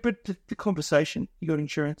 but the conversation, you got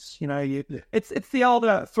insurance, it's the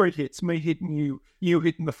older 3 hits, me hitting you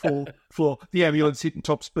hitting the floor, the ambulance hitting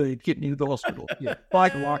top speed, getting you to the hospital. Yeah,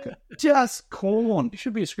 like it. Just corn. It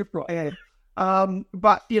should be a script, right? Yeah.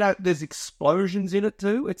 But there's explosions in it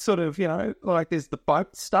too. It's sort of, like there's the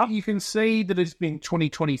boat stuff. You can see that it's been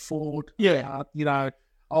 2024. Yeah.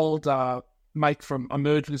 Old mate from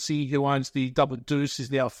Emergency who owns the Double Deuce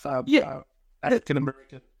is now African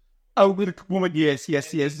American. Oh, with a woman, yes.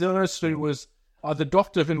 The nurse who was the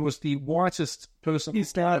doctor who was the whitest person.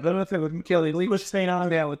 He's now, I don't know if it was Kelly Lee Latino.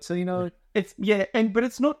 Now Latino. But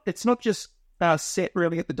it's not just set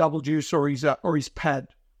really at the Double Deuce or his pad.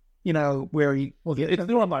 Where he... Well, it's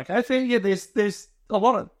the one like... I think, there's a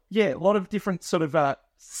lot of different sort of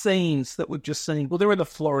scenes that we've just seen. Well, they're in the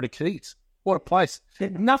Florida Keys. What a place.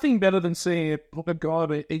 Nothing better than seeing a guy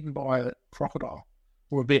be eaten by a crocodile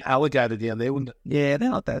or a big alligator down there, wouldn't it? Yeah,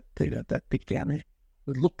 they're not that big down there.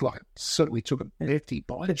 It looked like it certainly took a hefty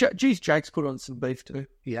bite. Geez, Jake's put on some beef too.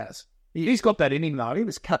 He has. He's got that in him, though. He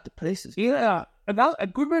was cut to pieces. Yeah. A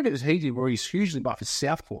good movie is he did where he's hugely buff is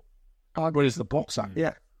Southpaw. Where he's the boxer.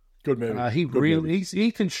 Yeah. Good movie.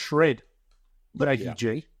 He can shred Jakey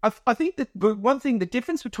G. I think that one thing, the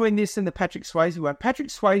difference between this and the Patrick Swayze one, Patrick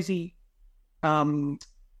Swayze,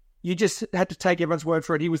 you just had to take everyone's word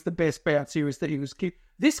for it. He was the best bouncer. He was cute.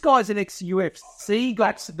 This guy's an ex-UFC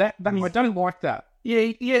guy. I don't like that.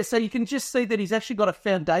 Yeah. So you can just see that he's actually got a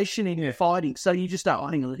foundation in fighting. So you just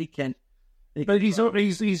don't, hang on, he can. But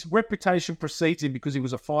his reputation precedes him because he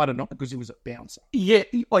was a fighter, not because he was a bouncer. Yeah,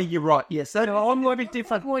 you're right. Yes, so I'm a bit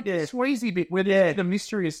different. Swayze bit where the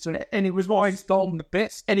mystery is to, and it was why he's stolen the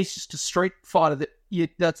best. And he's just a street fighter that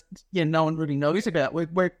no one really knows about.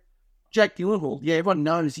 Where Jake Gyllenhaal, everyone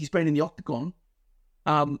knows he's been in the octagon,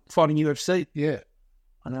 fighting UFC. Yeah,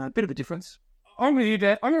 I know, a bit of a difference. I'm with you,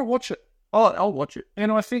 Dad. I'm going to watch it. Oh, I'll watch it,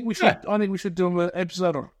 and I think we should. I think we should do an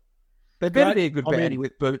episode on it. They better be a good baddie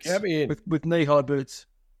with boots, with knee-high boots.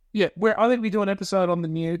 Yeah, I think we do an episode on the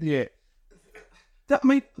new. Yeah,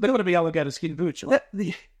 they've got to be alligator skin boots.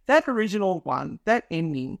 That original one, that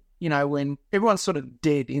ending, when everyone's sort of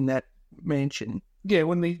dead in that mansion. Yeah,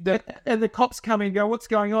 when and the cops come in and go, what's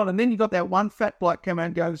going on? And then you got that one fat bloke come out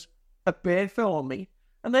and goes, a bear fell on me.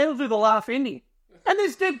 And they all do the laugh ending. And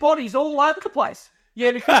there's dead bodies all over the place.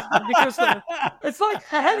 Yeah, because it's like,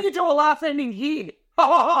 how do you do a laugh ending here?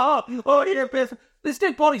 Oh, yeah, there's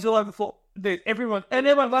dead bodies all over the floor. Everyone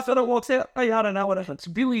laughs when it walks out. I don't know what happens. It's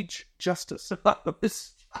village justice.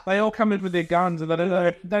 They all come in with their guns and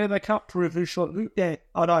they can't prove who shot who. Yeah,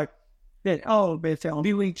 I know. Yeah, bear fell.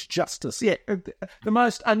 Village justice. Yeah, the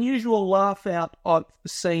most unusual laugh out I've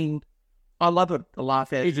seen. I love a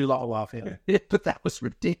laugh out. You do like a laugh out. Yeah, but that was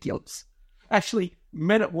ridiculous. Actually,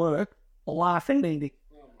 men at work laughing ending.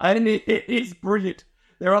 And it is brilliant.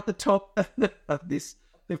 They're at the top of this.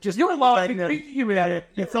 They've just you're laughing.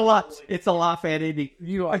 It's a laugh. It's a laugh out ending.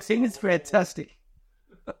 I think it's fantastic.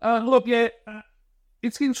 Look,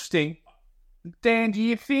 it's interesting. Dan, do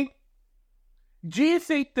you think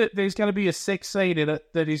that there's going to be a sex scene in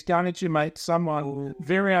it that is going to make someone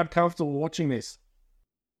very uncomfortable watching this?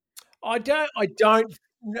 I don't.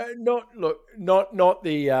 No, not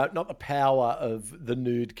the power of the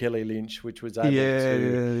nude Kelly Lynch, which was able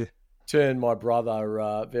to turn my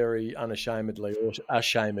brother very unashamedly or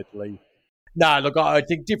ashamedly. No, look, I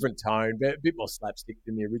think different tone, a bit more slapstick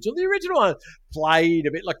than the original. The original one played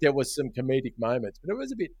a bit like there was some comedic moments, but it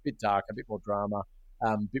was a bit darker, a bit more drama,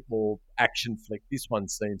 a bit more action flick. This one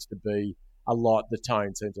seems to be the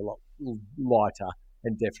tone seems a lot lighter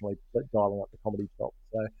and definitely dialing up the comedy top.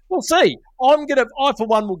 So we'll see. I for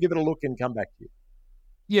one will give it a look and come back to you.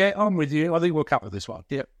 Yeah, I'm with you. I think we'll cut with this one.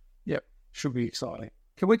 Yep. Should be exciting.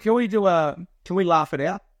 Can we laugh it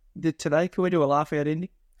out today? Can we do a laugh out ending?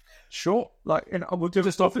 Sure. And we'll do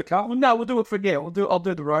just off the cut. No, we'll do it for I'll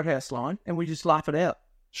do the Roadhouse line and we just laugh it out.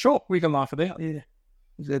 Sure, we can laugh it out. Yeah.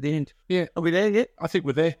 Is that the end? Yeah. Are we there yet? I think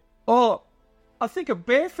we're there. Oh, I think a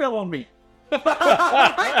bear fell on me.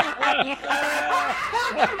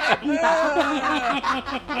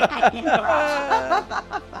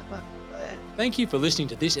 Thank you for listening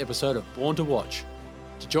to this episode of Born to Watch.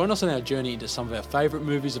 To join us on our journey into some of our favourite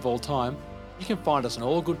movies of all time, you can find us on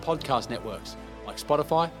all good podcast networks like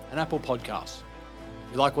Spotify and Apple Podcasts.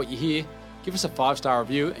 If you like what you hear, give us a 5-star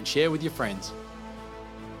review and share with your friends.